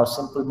on how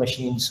simple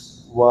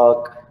machines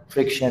work,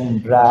 friction,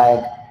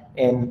 drag.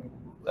 In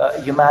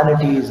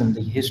humanities and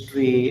the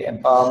history,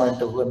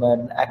 empowerment of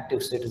women,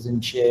 active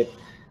citizenship,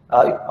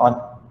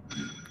 on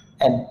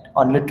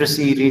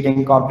literacy,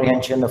 reading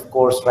comprehension, of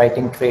course,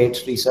 writing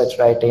traits, research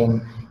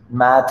writing,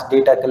 math,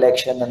 data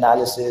collection,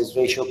 analysis,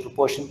 ratio,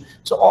 proportion.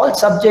 So all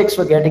subjects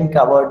were getting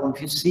covered. And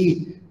if you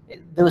see,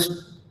 there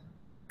was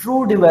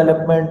true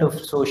development of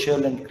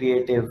social and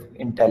creative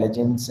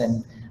intelligence.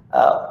 And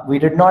we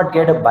did not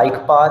get a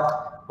bike path,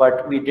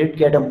 but we did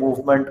get a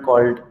movement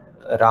called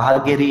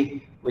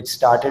Rahagiri, which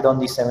started on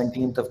the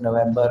 17th of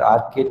November.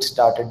 Our kids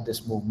started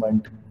this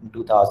movement in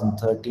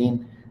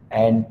 2013.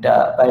 And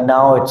by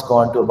now it's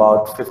gone to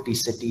about 50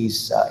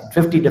 cities,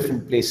 50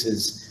 different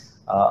places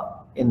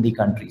in the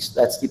country. So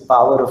that's the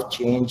power of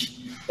change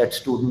that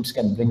students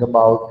can bring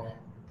about.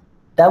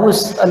 That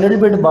was a little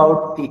bit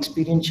about the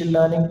experiential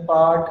learning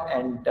part.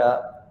 And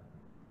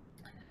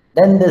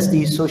then there's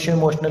the social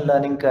emotional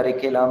learning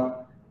curriculum,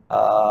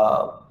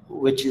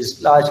 which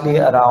is largely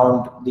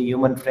around the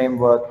human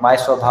framework, My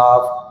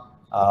Swabhav,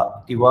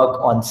 the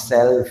work on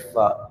self,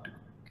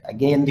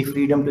 again, the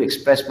freedom to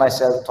express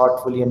myself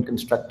thoughtfully and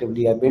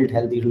constructively. I build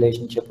healthy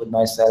relationship with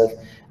myself,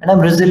 and I'm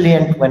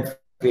resilient when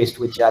faced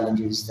with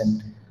challenges.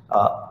 And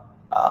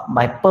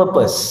my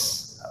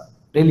purpose,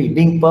 really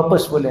being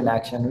purposeful in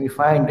action. We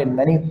find in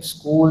many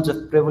schools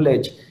of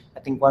privilege, I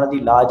think one of the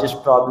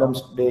largest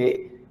problems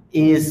today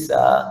is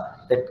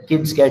that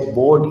kids get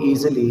bored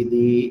easily.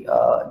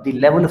 The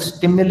level of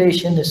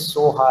stimulation is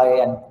so high,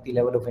 and the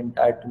level of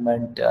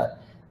entitlement,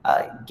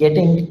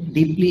 getting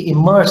deeply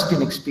immersed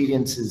in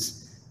experiences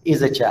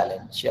is a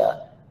challenge.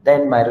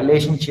 Then my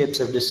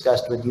relationships I've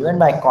discussed with you, and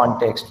my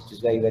context, which is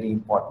very, very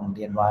important,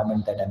 the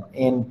environment that I'm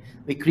in.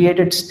 We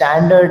created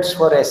standards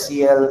for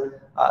SEL.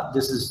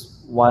 This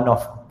is one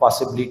of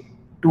possibly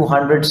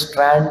 200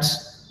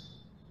 strands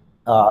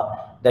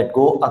that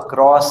go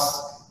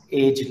across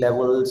age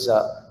levels.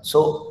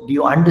 So do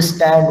you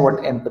understand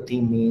what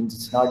empathy means?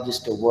 It's not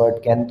just a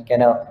word. Can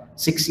a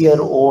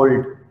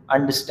 6-year-old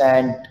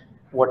understand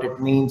what it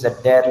means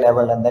at their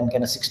level, and then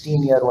can a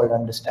 16-year-old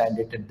understand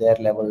it at their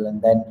level,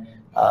 and then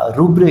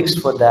rubrics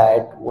for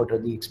that, what are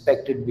the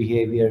expected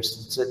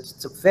behaviors?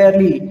 It's a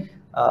fairly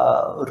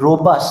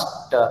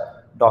robust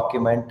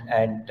document,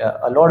 and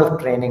a lot of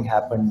training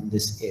happened in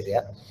this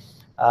area.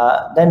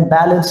 Then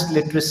balanced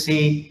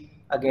literacy,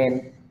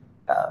 again,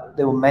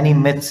 there were many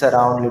myths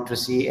around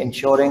literacy,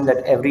 ensuring that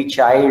every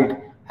child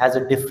has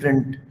a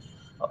different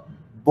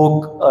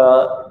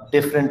book,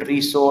 different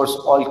resource,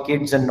 all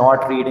kids are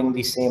not reading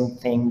the same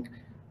thing.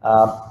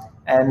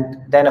 And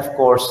then, of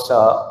course,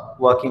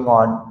 working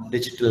on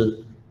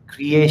digital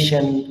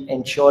creation,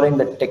 ensuring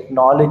that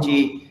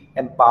technology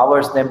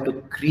empowers them to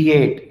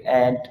create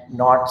and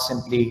not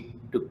simply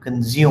to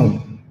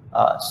consume.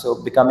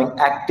 So becoming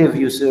active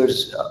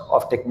users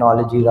of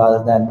technology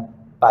rather than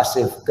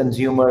passive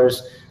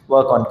consumers,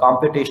 work on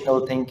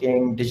computational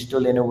thinking,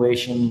 digital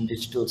innovation,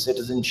 digital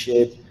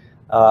citizenship,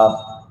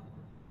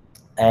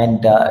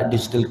 and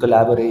digital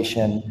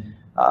collaboration.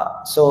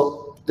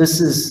 So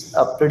this is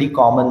a pretty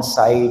common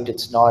sight.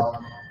 It's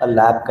not a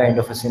lab kind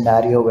of a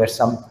scenario where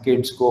some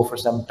kids go for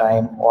some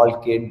time. All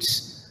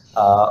kids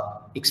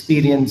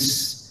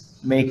experience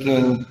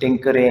making,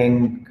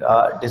 tinkering,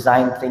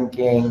 design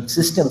thinking,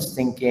 systems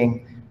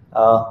thinking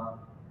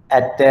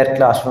at their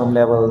classroom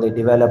level. They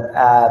develop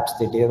apps,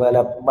 they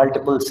develop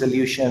multiple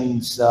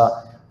solutions.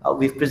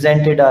 We've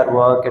presented our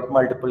work at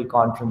multiple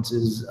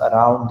conferences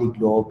around the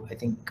globe. I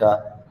think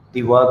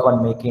the work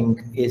on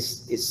making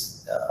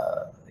is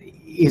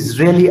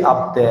really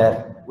up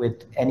there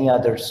with any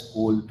other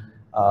school,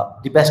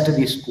 the best of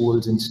these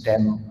schools in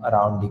STEM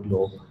around the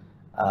globe.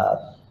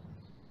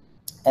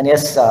 And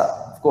yes,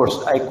 of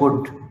course, I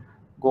could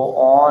go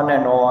on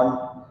and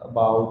on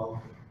about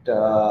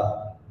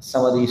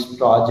some of these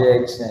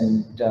projects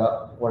and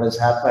what has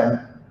happened,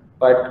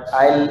 but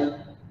I'll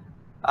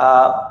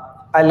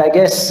I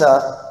guess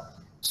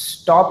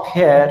stop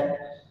here.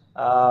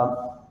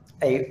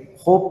 I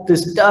hope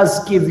this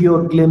does give you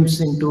a glimpse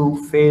into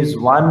phase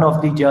 1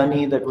 of the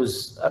journey that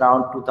was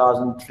around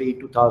 2003,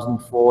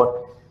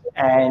 2004,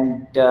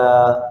 and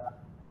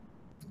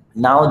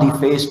now the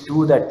phase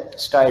 2 that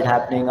started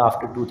happening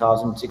after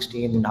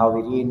 2016 and how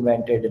we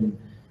reinvented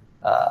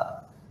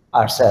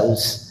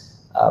ourselves.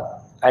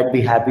 I'd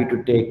be happy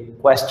to take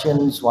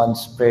questions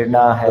once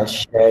Prerna has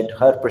shared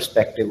her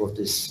perspective of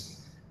this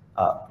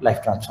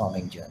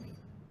life-transforming journey.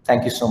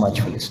 Thank you so much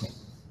for listening.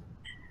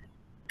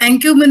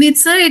 Thank you, Maneet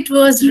sir. It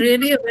was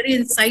really a very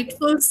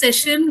insightful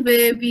session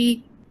where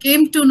we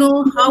came to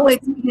know how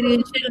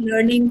experiential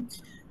learning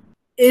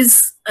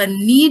is a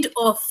need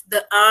of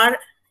the hour,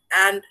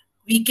 and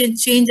we can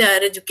change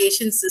our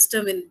education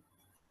system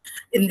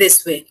in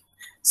this way.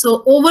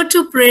 So over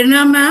to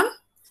Prerna ma'am.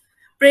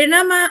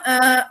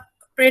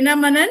 Prerna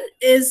Manan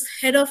is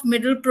head of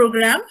middle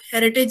program,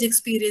 Heritage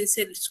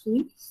Experiential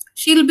School.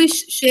 She'll be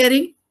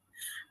sharing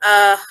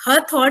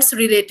her thoughts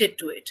related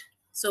to it.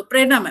 So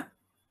Prerna ma'am.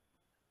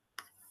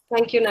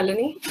 Thank you,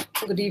 Nalini.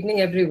 Good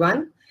evening,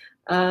 everyone.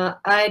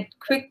 I'd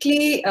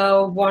quickly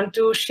want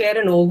to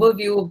share an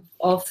overview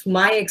of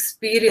my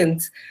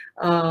experience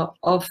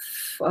of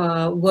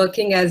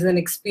working as an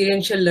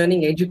experiential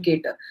learning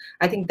educator.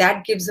 I think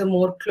that gives a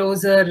more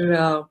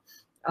closer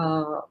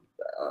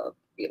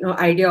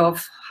idea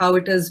of how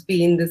it has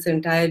been this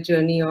entire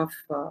journey of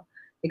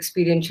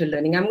experiential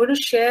learning. I'm going to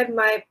share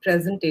my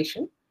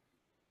presentation,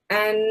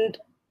 and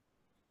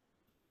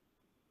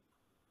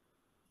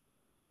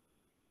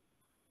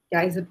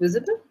yeah, is it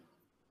visible?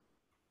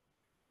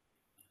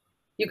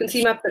 You can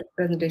see my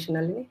presentation,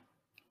 Nalini.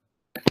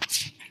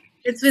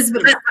 It's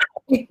visible.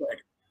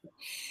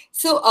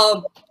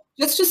 So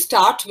just to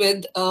start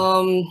with,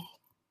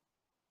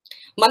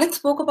 Manik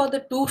spoke about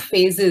the 2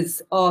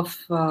 phases of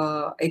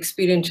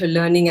experiential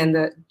learning and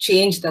the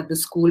change that the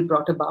school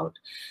brought about.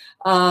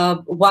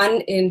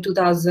 One in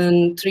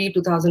 2003,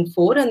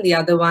 2004, and the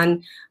other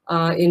one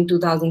in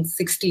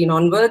 2016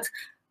 onwards.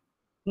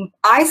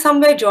 I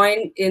somewhere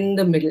joined in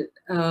the middle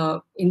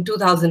in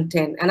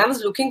 2010, and I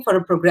was looking for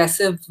a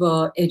progressive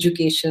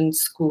education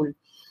school.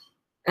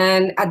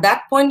 And at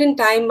that point in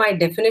time, my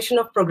definition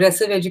of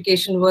progressive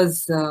education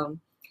was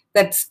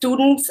that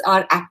students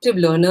are active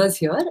learners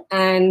here,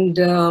 and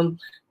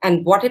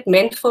what it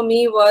meant for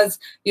me was,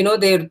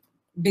 they're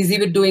busy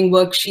with doing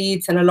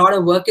worksheets, and a lot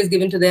of work is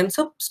given to them.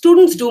 So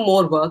students do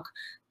more work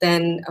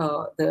than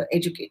the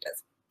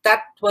educators.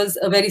 That was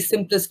a very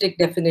simplistic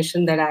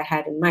definition that I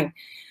had in mind.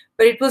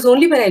 But it was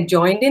only when I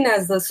joined in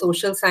as a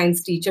social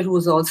science teacher who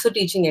was also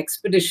teaching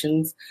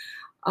expeditions,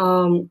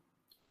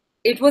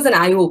 it was an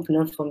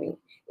eye-opener for me.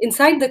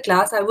 inside the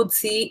class, I would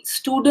see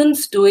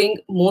students doing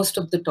most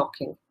of the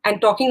talking, and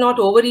talking not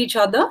over each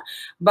other,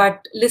 but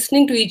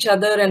listening to each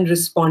other and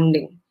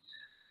responding.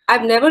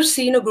 I've never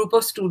seen a group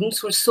of students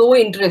who are so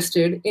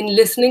interested in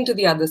listening to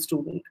the other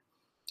student.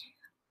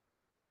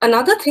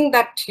 Another thing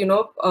that,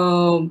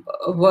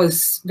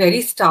 was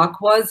very stark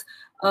was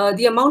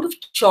the amount of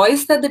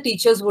choice that the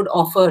teachers would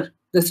offer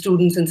the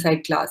students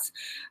inside class,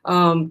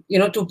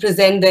 to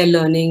present their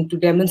learning, to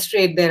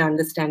demonstrate their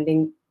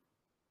understanding.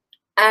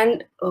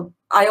 And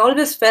I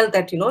always felt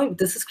that,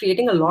 this is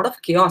creating a lot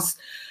of chaos.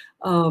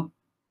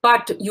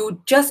 But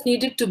you just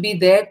needed to be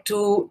there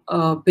to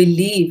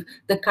believe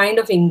the kind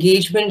of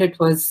engagement it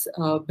was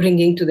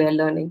bringing to their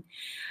learning.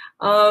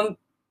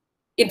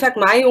 In fact,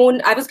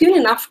 I was given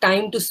enough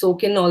time to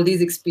soak in all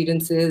these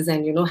experiences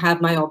and,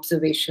 have my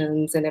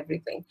observations and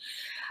everything.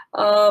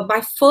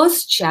 My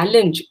first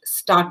challenge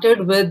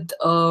started with,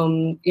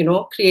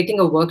 creating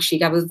a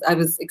worksheet. I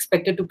was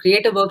expected to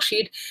create a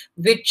worksheet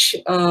which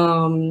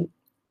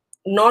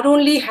not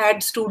only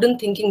had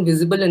student thinking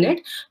visible in it,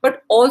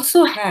 but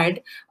also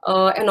had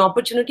an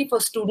opportunity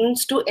for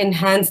students to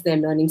enhance their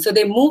learning. So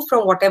they move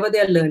from whatever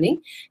they're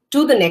learning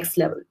to the next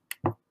level.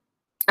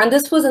 And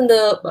this was in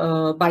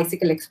the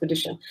bicycle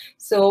expedition.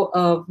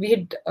 So we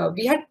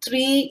had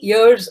 3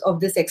 years of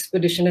this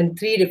expedition in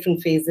 3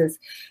 different phases.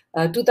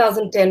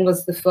 2010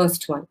 was the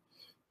first one.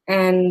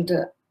 And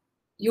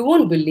you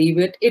won't believe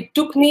it. It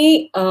took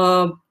me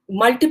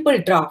multiple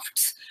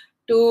drafts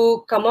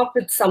to come up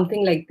with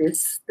something like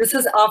this. This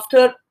is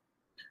after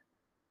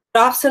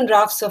drafts and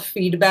drafts of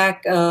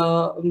feedback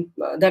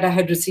that I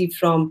had received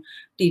from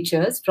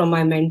teachers, from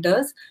my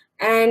mentors.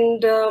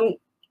 And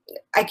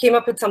I came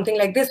up with something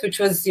like this, which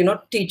was,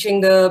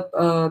 teaching the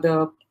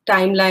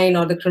timeline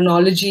or the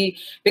chronology,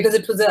 because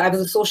I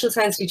was a social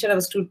science teacher. I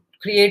was to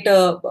create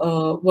a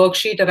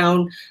worksheet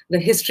around the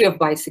history of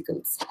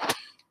bicycles.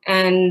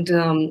 And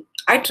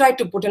I tried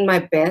to put in my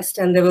best,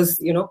 and there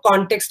was,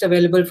 context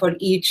available for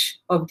each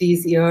of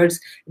these years,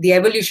 the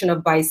evolution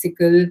of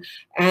bicycle,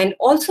 and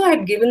also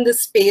I'd given the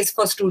space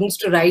for students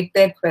to write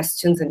their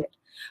questions in it.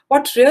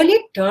 What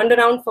really turned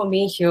around for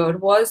me here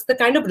was the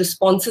kind of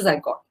responses I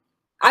got.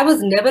 I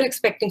was never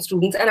expecting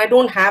students, and I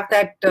don't have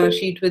that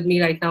sheet with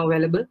me right now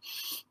available.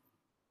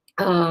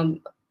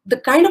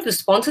 The kind of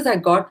responses I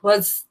got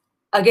was,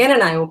 again,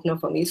 an eye-opener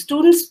for me.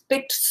 Students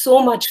picked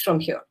so much from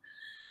here.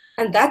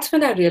 And that's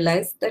when I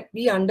realized that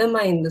we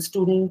undermine the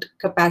student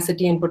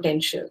capacity and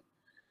potential.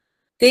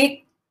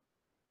 They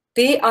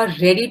are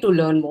ready to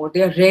learn more.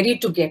 They are ready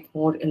to get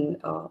more in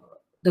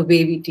the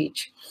way we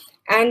teach.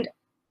 And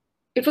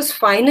it was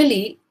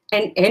finally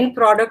an end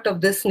product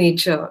of this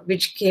nature,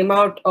 which came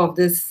out of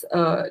this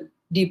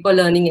deeper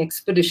learning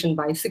expedition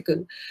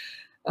bicycle.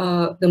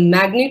 The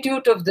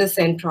magnitude of this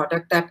end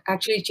product that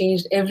actually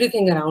changed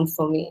everything around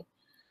for me.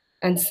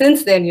 And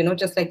since then,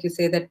 just like you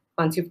say that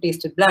once you've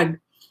tasted blood,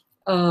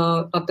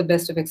 not the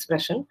best of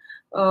expression,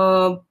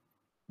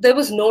 there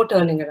was no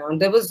turning around.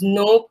 There was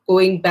no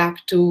going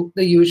back to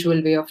the usual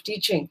way of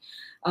teaching.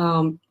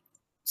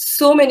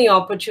 So many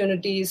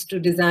opportunities to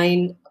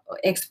design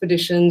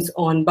expeditions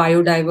on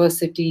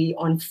biodiversity,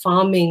 on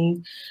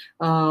farming,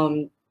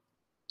 on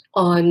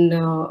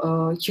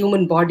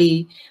human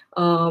body.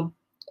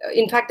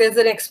 In fact, there's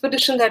an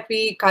expedition that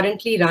we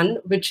currently run,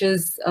 which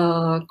is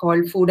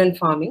called Food and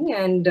Farming.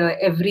 And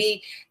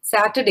every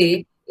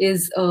Saturday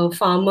is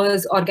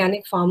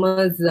organic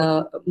farmers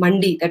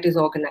mandi that is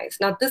organized.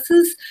 Now, this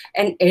is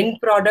an end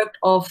product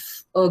of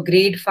a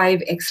grade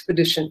 5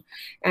 expedition.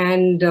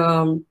 And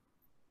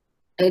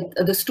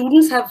the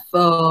students have,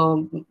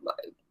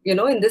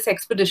 in this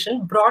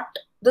expedition, brought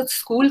the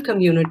school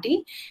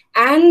community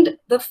and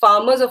the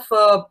farmers of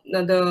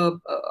the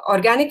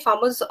organic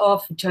farmers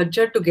of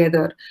Jhajjar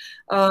together.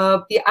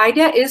 The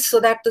idea is so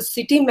that the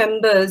city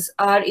members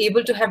are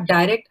able to have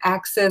direct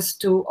access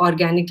to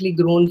organically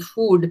grown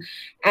food,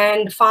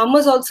 and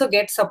farmers also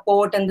get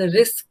support and the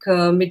risk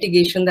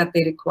mitigation that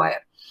they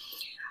require.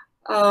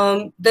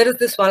 There is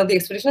this one of the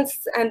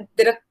expeditions, and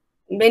there are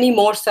many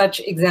more such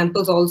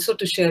examples also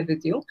to share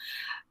with you.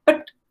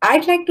 But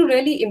I'd like to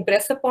really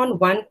impress upon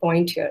one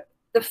point here.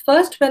 The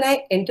first, when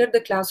I entered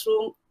the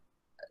classroom,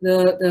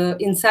 the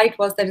insight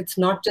was that it's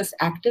not just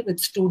active,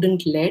 it's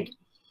student-led.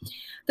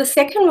 The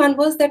second one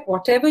was that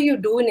whatever you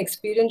do in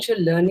experiential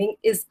learning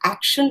is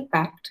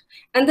action-packed,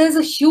 and there's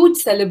a huge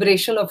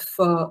celebration of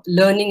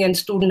learning and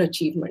student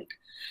achievement.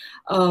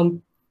 That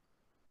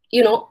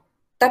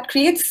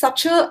creates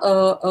such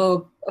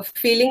a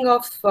feeling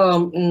of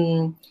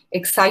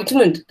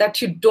excitement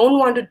that you don't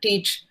want to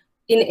teach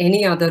in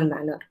any other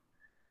manner.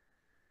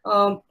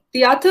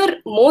 The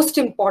other most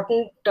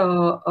important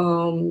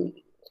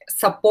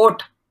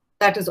support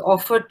that is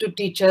offered to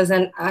teachers,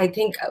 and I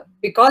think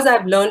because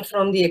I've learned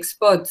from the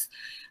experts,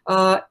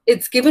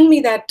 it's given me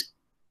that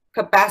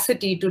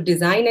capacity to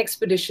design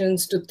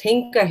expeditions, to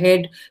think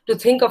ahead, to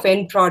think of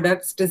end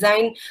products,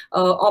 design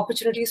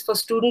opportunities for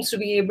students to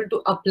be able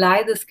to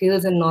apply the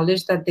skills and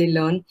knowledge that they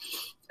learn.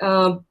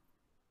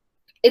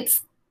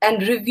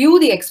 And review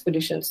the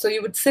expeditions. So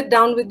you would sit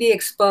down with the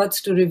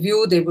experts to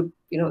review, they would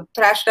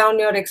thrash down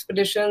your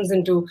expeditions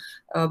into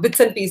bits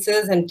and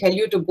pieces and tell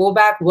you to go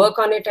back, work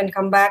on it and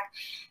come back.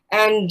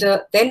 And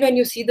then when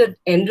you see the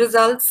end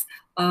results,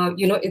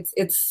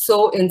 it's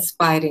so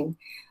inspiring.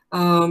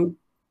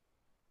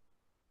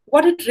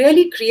 What it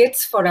really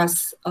creates for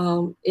us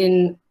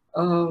in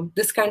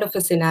this kind of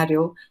a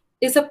scenario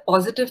is a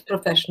positive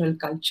professional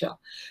culture.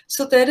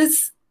 So there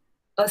is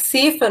a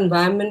safe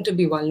environment to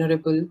be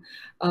vulnerable.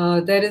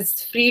 There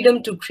is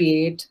freedom to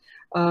create.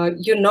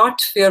 You're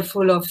not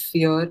fearful of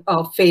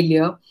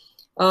failure.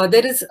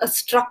 There is a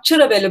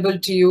structure available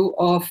to you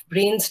of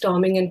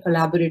brainstorming and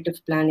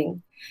collaborative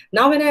planning.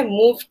 Now, when I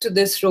moved to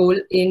this role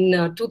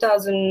in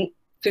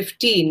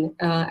 2015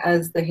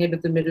 as the head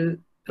of the middle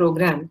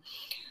program,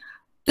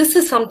 this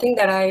is something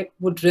that I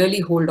would really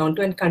hold on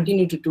to and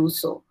continue to do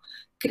so.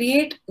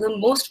 Create the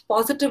most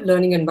positive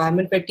learning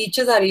environment where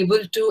teachers are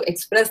able to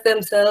express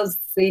themselves,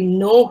 they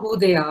know who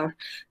they are.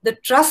 The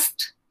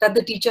trust that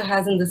the teacher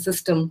has in the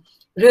system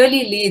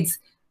really leads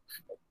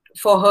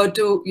for her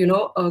to,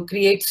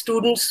 create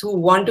students who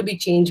want to be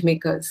change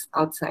makers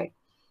outside.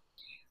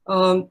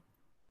 The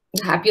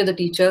happier the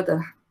teacher,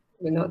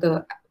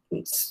 the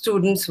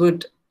students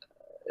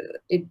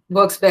it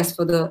works best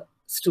for the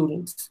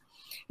students.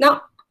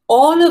 Now,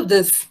 all of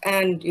this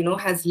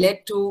has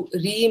led to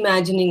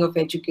reimagining of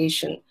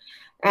education.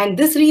 And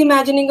this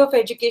reimagining of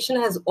education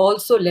has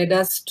also led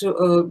us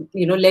to,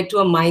 led to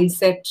a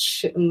mindset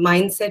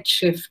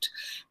shift.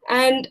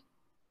 And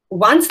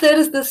once there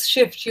is this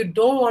shift, you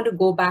don't want to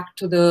go back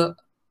to the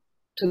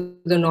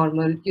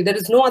normal. There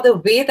is no other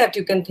way that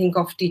you can think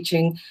of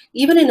teaching,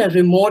 even in a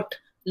remote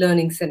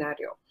learning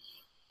scenario.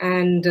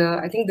 And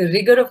I think the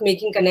rigor of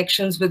making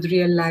connections with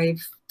real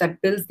life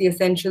that builds the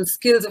essential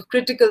skills of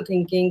critical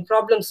thinking,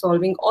 problem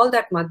solving, all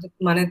that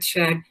Manit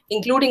shared,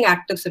 including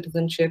active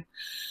citizenship.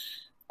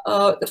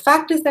 The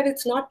fact is that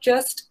it's not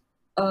just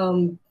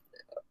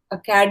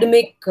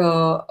academic,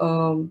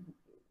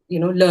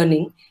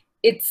 learning.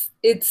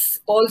 It's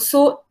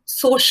also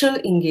social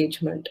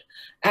engagement,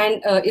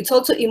 and it's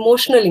also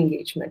emotional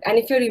engagement. And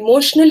if you're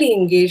emotionally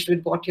engaged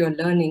with what you're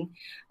learning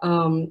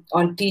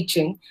on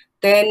teaching,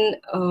 then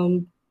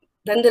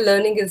the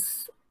learning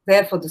is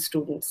there for the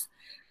students.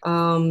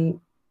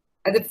 And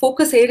the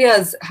focus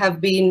areas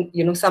have been,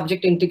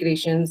 subject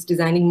integrations,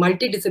 designing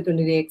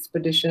multidisciplinary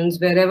expeditions,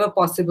 wherever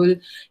possible,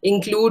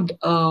 include,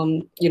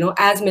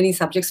 as many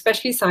subjects,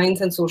 especially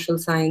science and social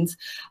science,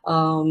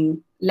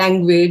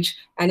 language,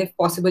 and if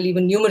possible,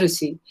 even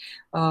numeracy.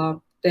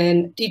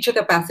 Then teacher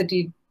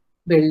capacity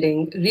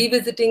building,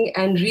 revisiting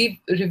and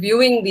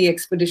reviewing the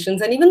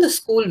expeditions, and even the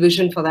school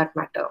vision for that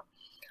matter.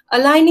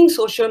 Aligning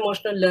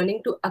social-emotional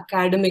learning to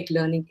academic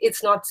learning.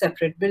 It's not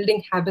separate.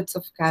 Building habits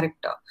of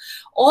character.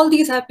 All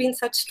these have been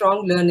such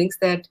strong learnings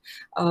that,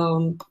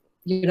 I'm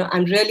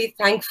really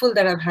thankful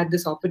that I've had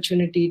this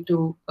opportunity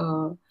to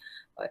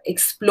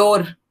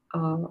explore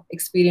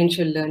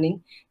experiential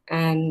learning.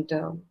 And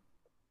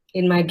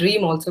in my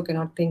dream also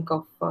cannot think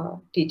of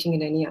teaching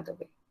in any other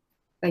way.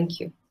 Thank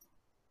you.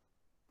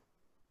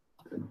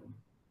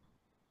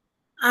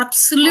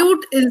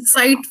 Absolute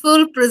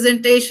insightful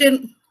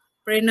presentation,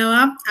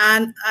 Pranava,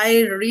 and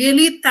I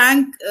really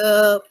thank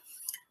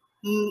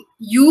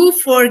you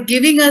for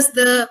giving us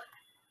the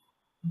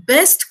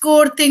best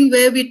core thing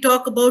where we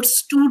talk about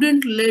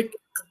student-led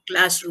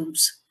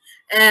classrooms.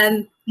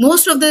 And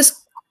most of the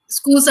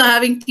schools are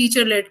having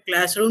teacher-led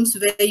classrooms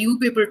where you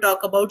people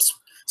talk about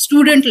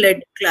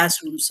student-led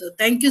classrooms. So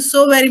thank you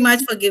so very much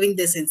for giving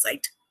this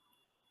insight.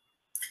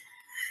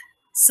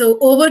 So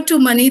over to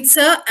Manit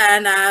sir,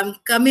 and I'm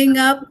coming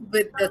up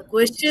with the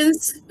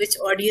questions which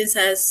audience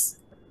has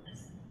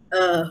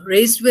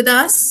raised with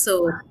us.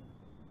 So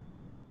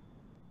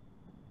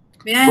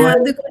may I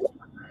have the question?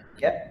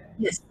 Yeah.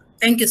 Yes,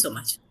 thank you so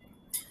much.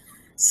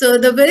 So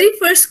the very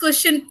first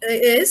question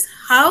is,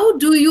 how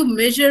do you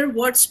measure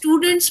what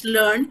students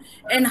learn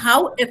and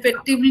how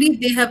effectively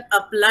they have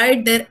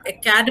applied their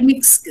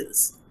academic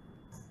skills?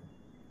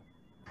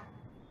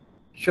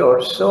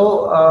 Sure.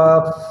 So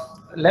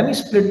let me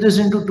split this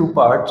into two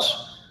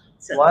parts.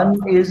 Sure.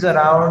 One is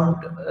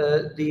around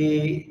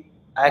the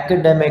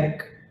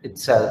academic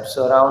itself,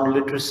 so around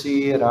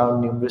literacy,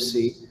 around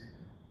numeracy.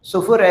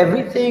 So for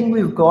everything,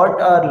 we've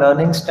got our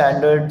learning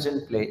standards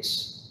in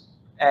place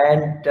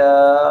and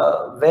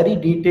very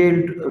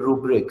detailed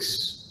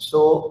rubrics.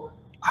 So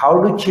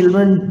how do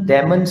children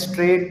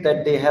demonstrate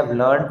that they have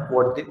learned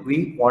what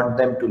we want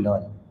them to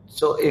learn?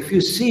 So if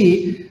you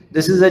see,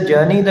 this is a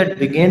journey that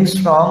begins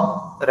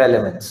from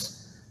relevance.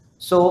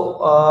 So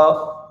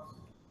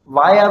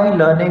why are we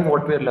learning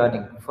what we're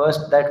learning?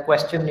 First, that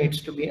question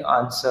needs to be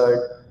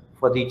answered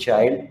for the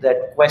child.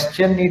 That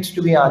question needs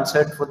to be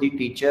answered for the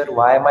teacher.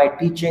 Why am I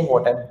teaching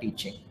what I'm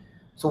teaching?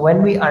 So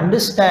when we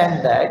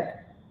understand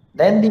that,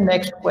 then the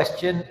next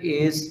question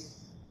is,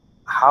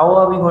 how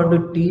are we going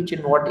to teach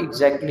and what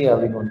exactly are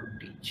we going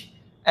to teach?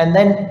 And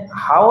then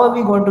how are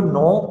we going to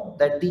know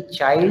that the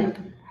child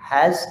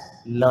has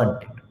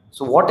learned it?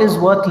 So what is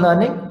worth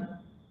learning?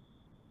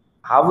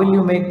 How will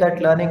you make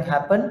that learning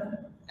happen?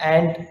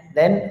 And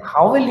then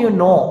how will you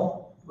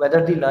know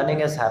whether the learning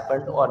has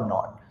happened or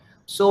not.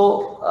 So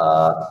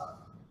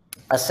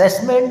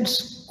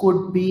assessments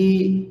could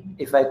be,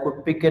 if I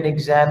could pick an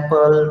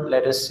example,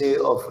 let us say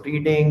of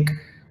reading,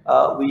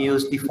 we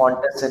use the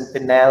Fontes and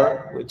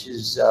Pinnell, which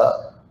is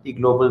the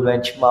global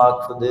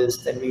benchmark for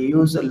this. Then we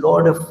use a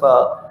lot of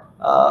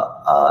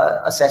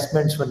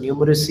assessments for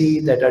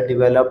numeracy that are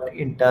developed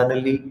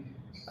internally.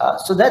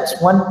 So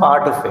that's one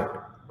part of it,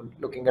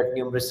 looking at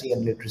numeracy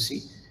and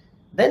literacy.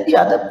 Then the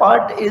other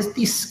part is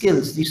the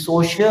skills, the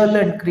social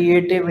and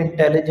creative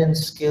intelligence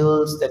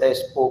skills that I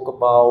spoke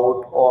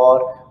about,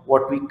 or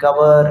what we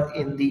cover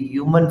in the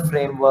human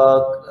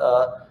framework,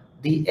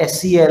 the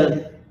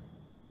SEL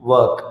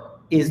work.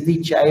 Is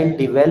the child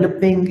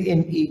developing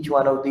in each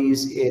one of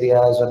these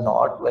areas or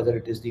not, whether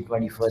it is the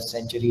 21st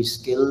century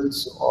skills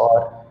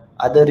or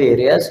other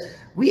areas?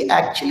 We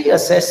actually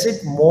assess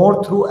it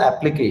more through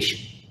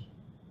application.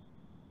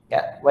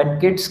 Yeah, when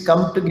kids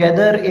come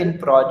together in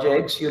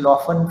projects, you'll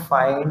often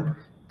find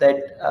that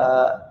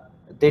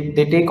they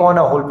take on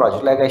a whole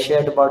project. Like I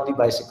shared about the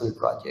bicycle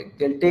project,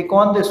 they'll take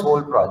on this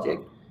whole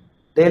project.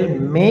 They'll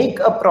make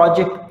a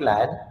project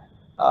plan.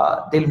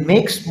 They'll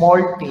make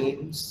small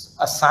teams,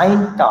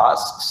 assign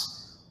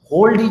tasks,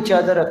 hold each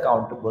other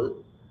accountable.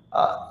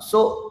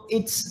 So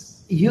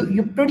it's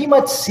you pretty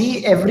much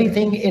see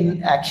everything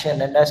in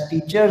action. And as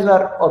teachers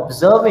are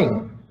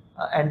observing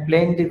and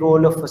playing the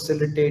role of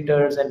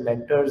facilitators and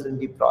mentors in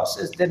the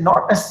process, they're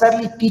not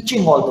necessarily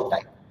teaching all the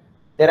time.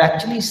 They're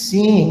actually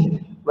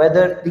seeing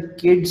whether the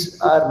kids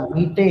are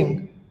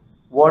meeting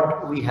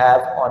what we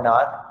have on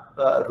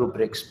our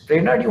rubrics.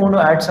 Prerna, do you want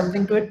to add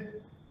something to it?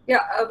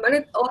 Yeah,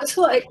 but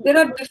also there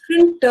are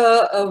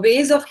different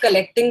ways of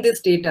collecting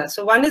this data.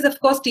 So one is, of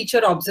course,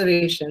 teacher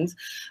observations.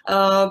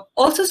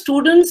 Also,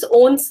 students'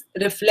 own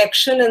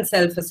reflection and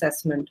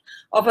self-assessment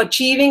of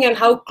achieving and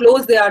how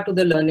close they are to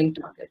the learning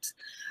targets.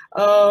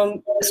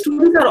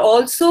 Students are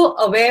also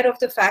aware of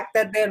the fact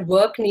that their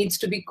work needs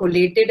to be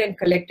collated and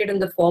collected in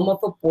the form of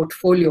a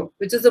portfolio,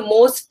 which is the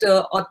most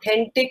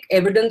authentic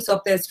evidence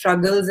of their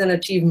struggles and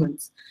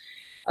achievements.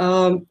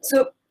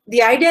 So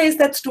the idea is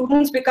that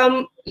students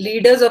become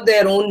leaders of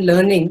their own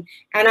learning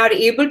and are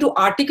able to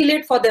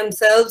articulate for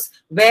themselves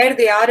where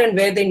they are and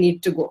where they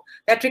need to go.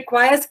 That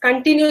requires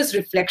continuous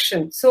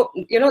reflection. So,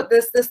 you know,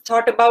 this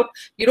thought about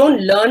you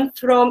don't learn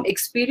from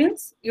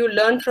experience, you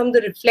learn from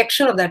the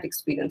reflection of that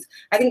experience.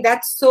 I think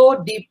that's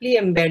so deeply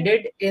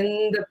embedded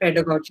in the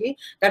pedagogy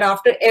that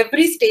after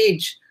every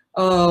stage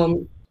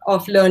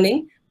of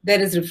learning, there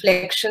is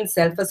reflection,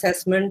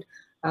 self-assessment,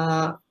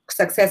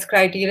 success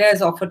criteria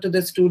is offered to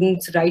the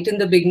students right in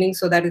the beginning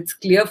so that it's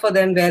clear for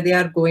them where they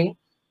are going.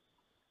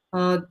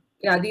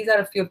 Yeah, these are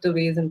a few of the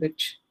ways in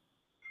which.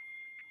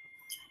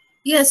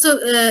 Yeah, so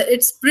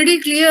it's pretty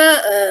clear,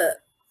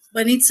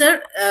 Baneet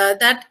sir,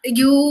 that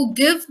you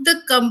give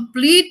the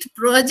complete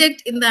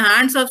project in the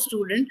hands of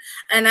student,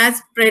 and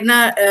as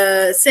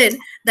Prerna said,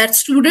 that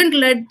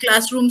student-led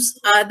classrooms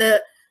are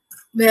the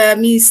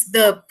means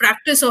the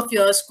practice of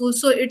your school.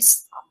 So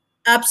it's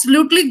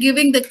absolutely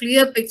giving the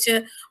clear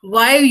picture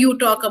why you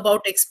talk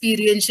about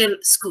experiential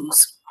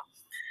schools.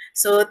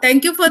 So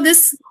thank you for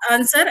this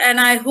answer, and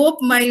I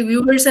hope my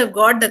viewers have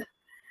got the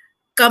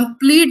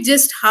complete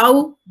just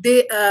how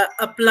they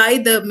apply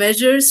the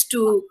measures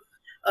to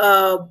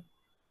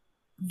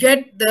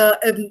get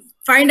the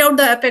find out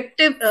the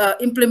effective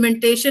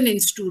implementation in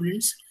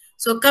students.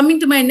 So coming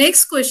to my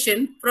next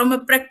question, from a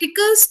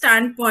practical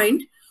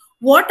standpoint,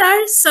 what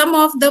are some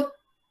of the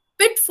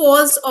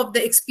pitfalls of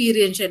the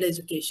experiential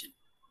education?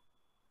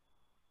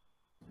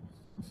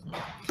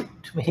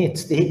 To me,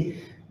 it's the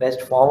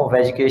best form of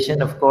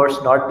education. Of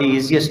course, not the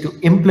easiest to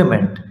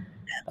implement.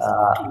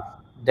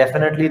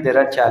 Definitely, there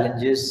are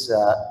challenges.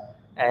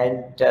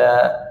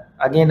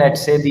 Again, I'd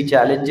say the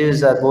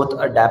challenges are both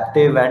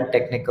adaptive and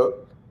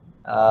technical.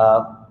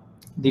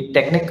 The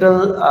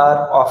technical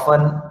are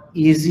often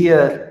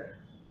easier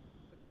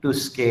to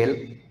scale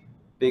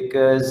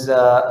because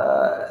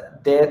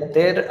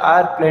there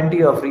are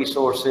plenty of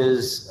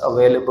resources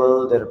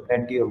available. There are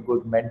plenty of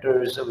good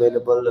mentors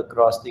available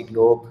across the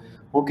globe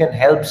who can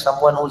help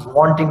someone who's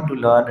wanting to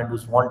learn and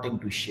who's wanting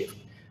to shift.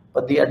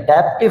 But the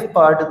adaptive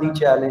part of the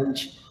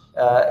challenge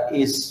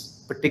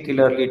is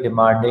particularly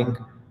demanding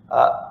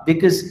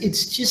because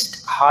it's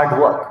just hard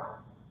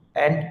work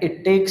and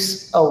it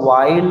takes a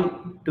while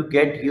to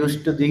get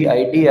used to the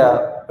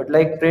idea. But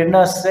like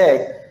Prerna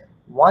said,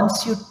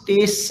 once you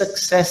taste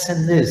success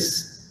in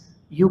this,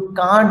 you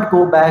can't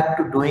go back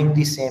to doing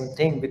the same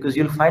thing because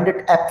you'll find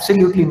it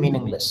absolutely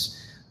meaningless.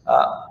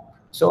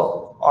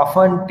 So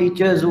often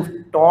teachers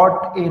who've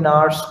taught in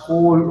our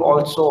school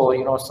also,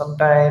 you know,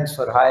 sometimes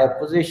for higher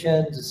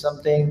positions,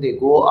 something, they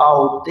go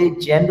out, they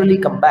generally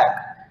come back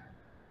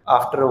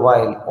after a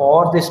while,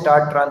 or they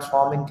start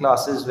transforming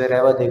classes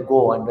wherever they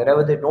go, and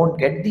wherever they don't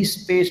get the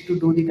space to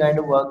do the kind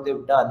of work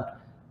they've done,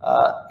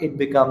 it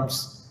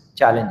becomes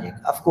challenging.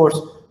 Of course,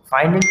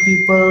 finding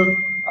people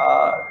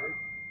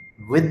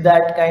with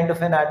that kind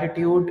of an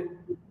attitude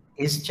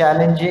is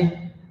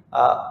challenging,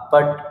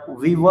 but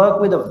we work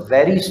with a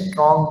very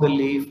strong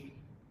belief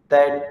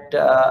that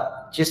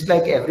just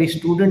like every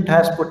student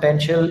has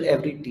potential,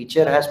 every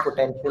teacher has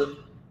potential.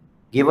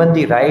 Given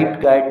the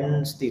right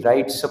guidance, the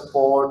right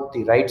support,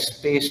 the right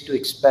space to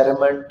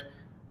experiment,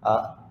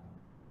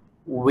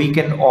 we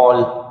can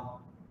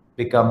all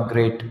become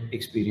great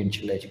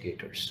experiential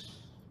educators.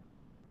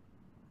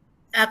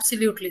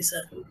 Absolutely,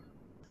 sir.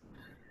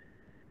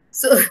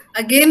 So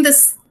again,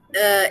 this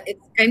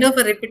it's kind of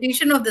a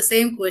repetition of the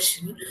same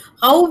question.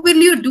 How will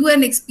you do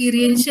an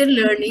experiential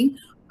learning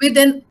with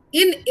an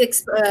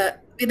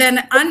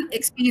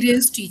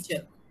unexperienced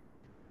teacher?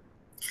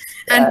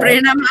 And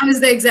Prerna ma'am is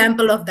the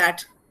example of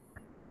that.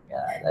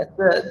 Yeah,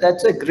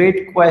 that's a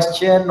great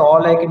question.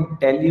 All I can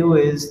tell you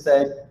is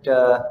that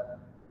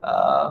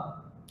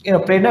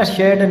Prerna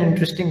shared an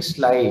interesting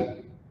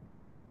slide.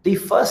 The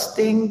first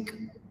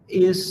thing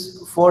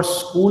is for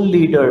school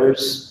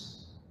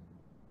leaders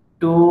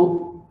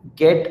to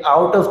get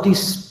out of the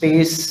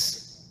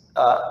space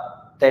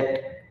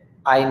that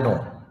I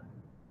know.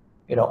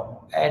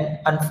 And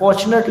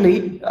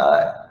unfortunately,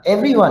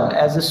 everyone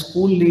as a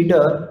school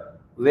leader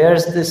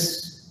wears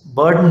this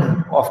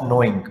burden of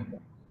knowing.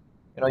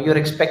 You're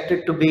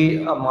expected to be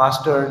a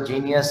master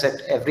genius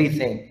at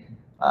everything,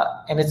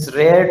 and it's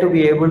rare to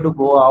be able to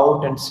go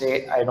out and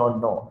say, I don't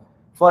know.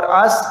 For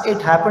us,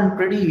 it happened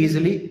pretty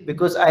easily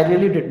because I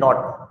really did not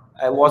know.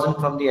 I wasn't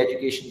from the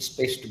education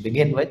space to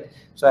begin with.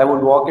 So I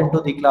would walk into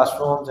the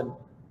classrooms and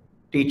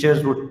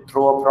teachers would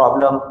throw a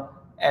problem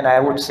and I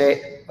would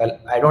say, well,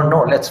 I don't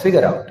know, let's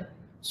figure out.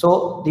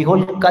 So the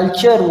whole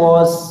culture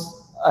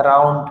was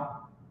around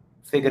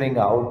figuring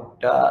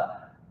out.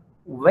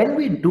 When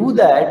we do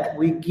that,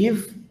 we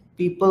give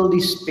people the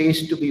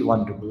space to be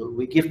vulnerable.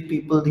 We give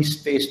people the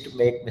space to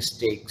make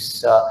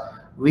mistakes.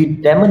 We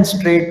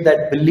demonstrate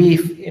that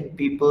belief in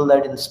people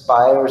that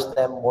inspires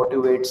them,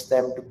 motivates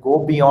them to go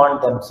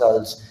beyond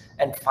themselves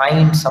and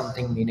find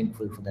something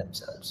meaningful for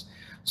themselves.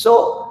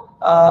 So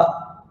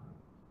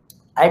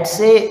I'd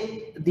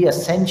say the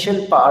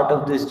essential part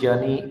of this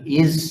journey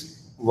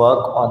is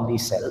work on the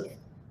self,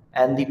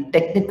 and the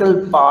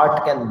technical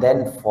part can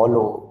then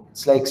follow.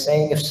 It's like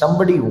saying if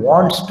somebody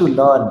wants to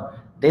learn,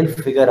 they'll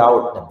figure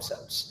out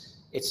themselves.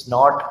 It's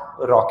not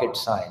rocket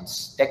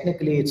science.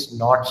 Technically, it's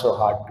not so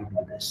hard to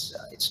do this.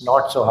 It's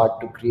not so hard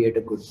to create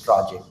a good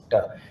project.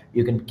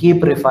 You can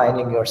keep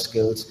refining your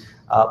skills,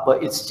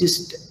 but it's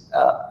just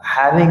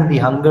having the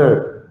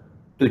hunger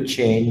to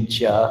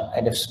change.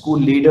 And if school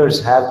leaders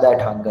have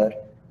that hunger,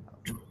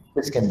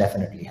 this can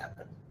definitely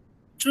happen.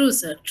 True,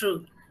 sir,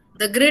 true.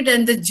 The grit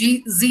and the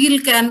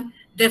zeal can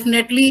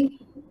definitely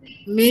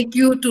make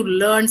you to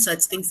learn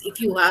such things.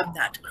 If you have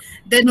that,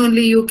 then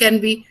only you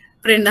can be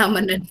Prerna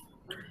Manan,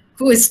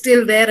 who is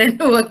still there and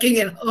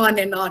working on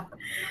and on.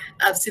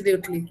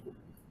 Absolutely.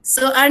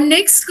 So our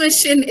next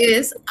question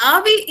is,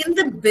 are we in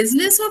the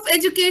business of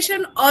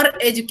education or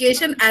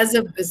education as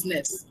a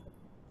business?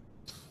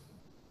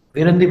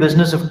 We're in the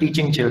business of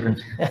teaching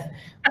children.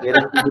 We're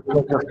in the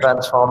business of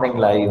transforming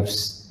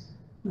lives.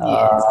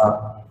 Yes.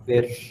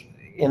 We're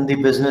in the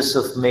business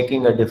of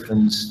making a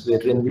difference.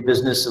 We're in the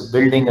business of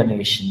building a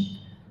nation.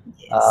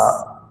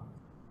 Yes.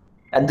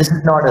 And this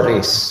is not a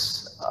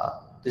race.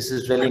 This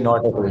is really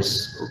not a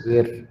race.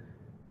 We're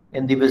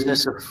in the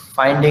business of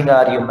finding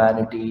our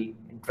humanity,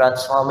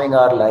 transforming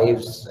our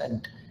lives,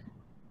 and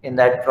in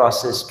that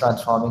process,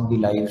 transforming the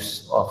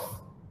lives of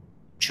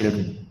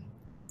children.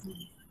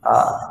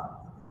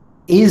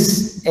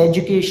 Is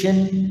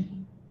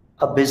education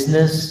a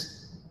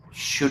business?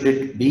 Should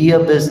it be a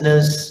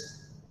business?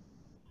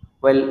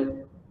 Well,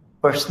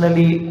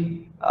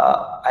 personally,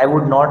 I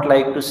would not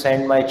like to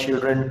send my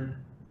children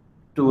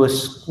to a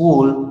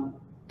school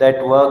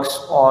that works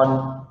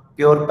on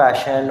pure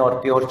passion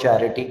or pure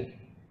charity,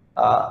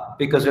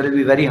 because it will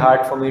be very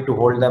hard for me to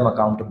hold them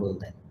accountable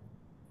then.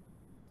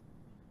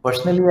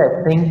 Personally,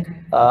 I think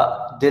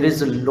there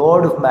is a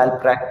lot of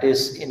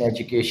malpractice in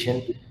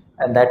education,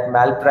 and that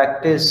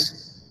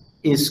malpractice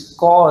is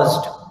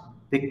caused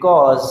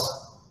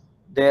because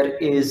there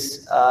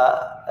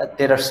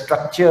are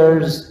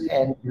structures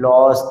and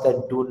laws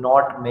that do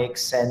not make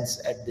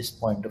sense at this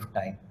point of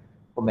time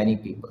for many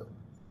people.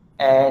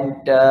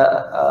 And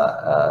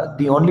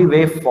the only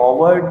way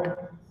forward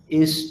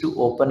is to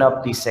open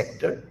up the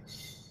sector.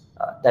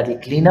 That will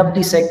clean up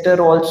the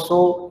sector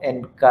also,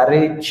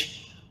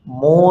 encourage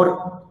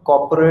more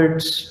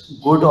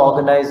corporates, good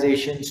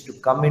organizations to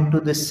come into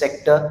this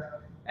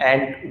sector.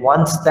 And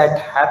once that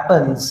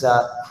happens,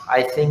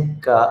 I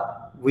think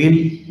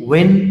we'll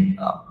win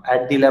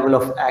at the level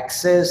of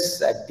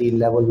access, at the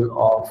level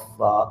of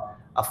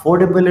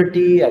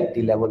affordability, at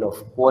the level of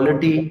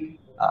quality.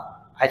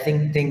 I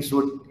think things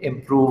would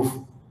improve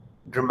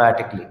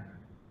dramatically.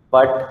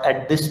 But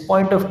at this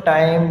point of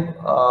time,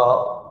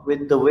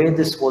 with the way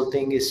this whole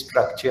thing is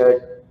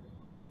structured,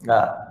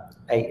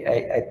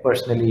 I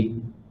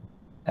personally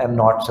am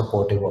not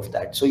supportive of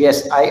that. So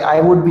yes, I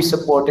would be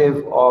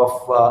supportive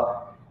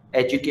of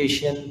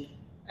education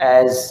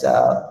as,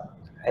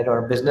 I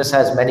don't know, business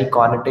has many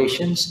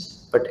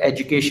connotations, but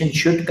education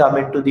should come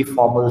into the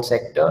formal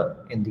sector,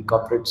 in the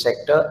corporate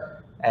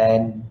sector,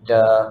 and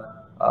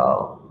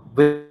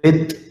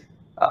with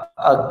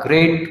a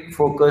great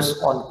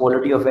focus on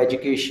quality of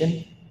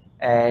education.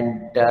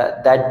 And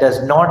that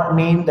does not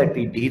mean that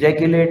we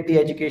deregulate the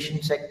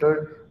education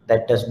sector.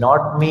 That does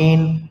not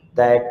mean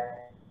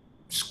that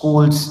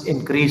schools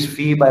increase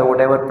fee by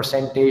whatever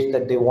percentage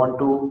that they want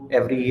to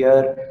every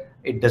year.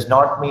 It does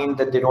not mean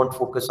that they don't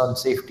focus on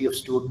safety of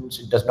students.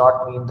 It does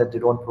not mean that they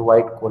don't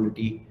provide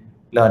quality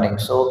learning.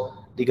 So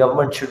the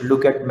government should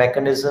look at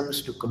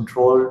mechanisms to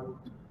control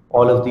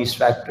all of these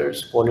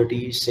factors: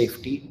 quality,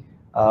 safety,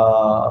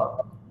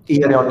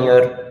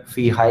 year-on-year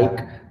fee hike,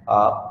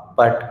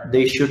 but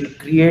they should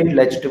create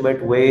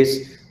legitimate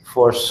ways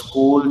for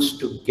schools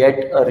to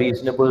get a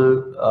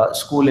reasonable,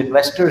 school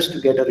investors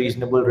to get a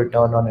reasonable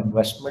return on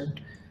investment.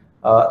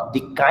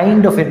 The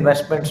kind of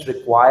investments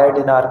required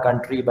in our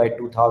country by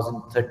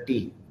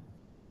 2030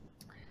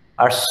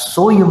 are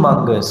so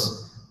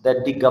humongous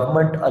that the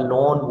government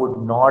alone would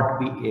not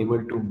be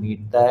able to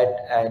meet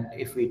that. And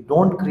if we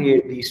don't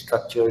create these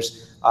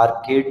structures,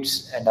 our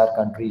kids and our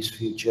country's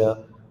future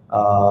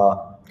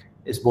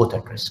is both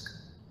at risk,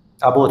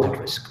 are both at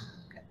risk.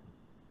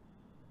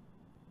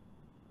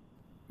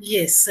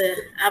 Yes,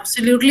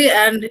 absolutely.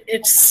 And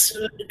it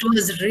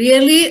was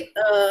really,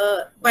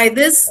 by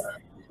this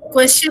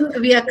question,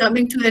 we are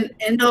coming to an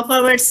end of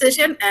our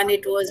session, and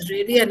it was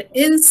really an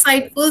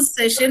insightful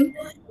session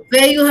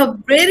where you have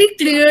very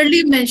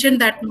clearly mentioned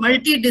that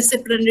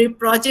multidisciplinary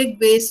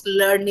project-based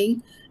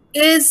learning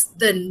is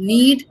the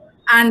need,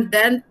 and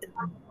then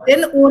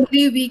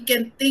only we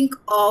can think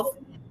of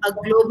a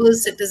global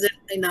citizen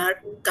in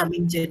our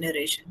coming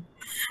generation.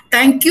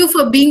 Thank you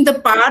for being the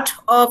part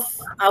of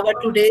our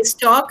today's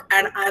talk,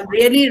 and I'm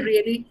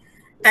really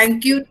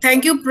thank you,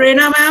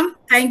 Prerna ma'am.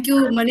 Thank you,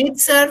 Manit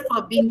sir,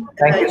 for being.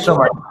 Thank you so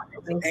much.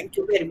 Thank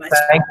you very much.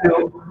 Thank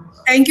you.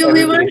 Thank you,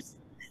 viewers.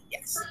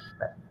 Yes.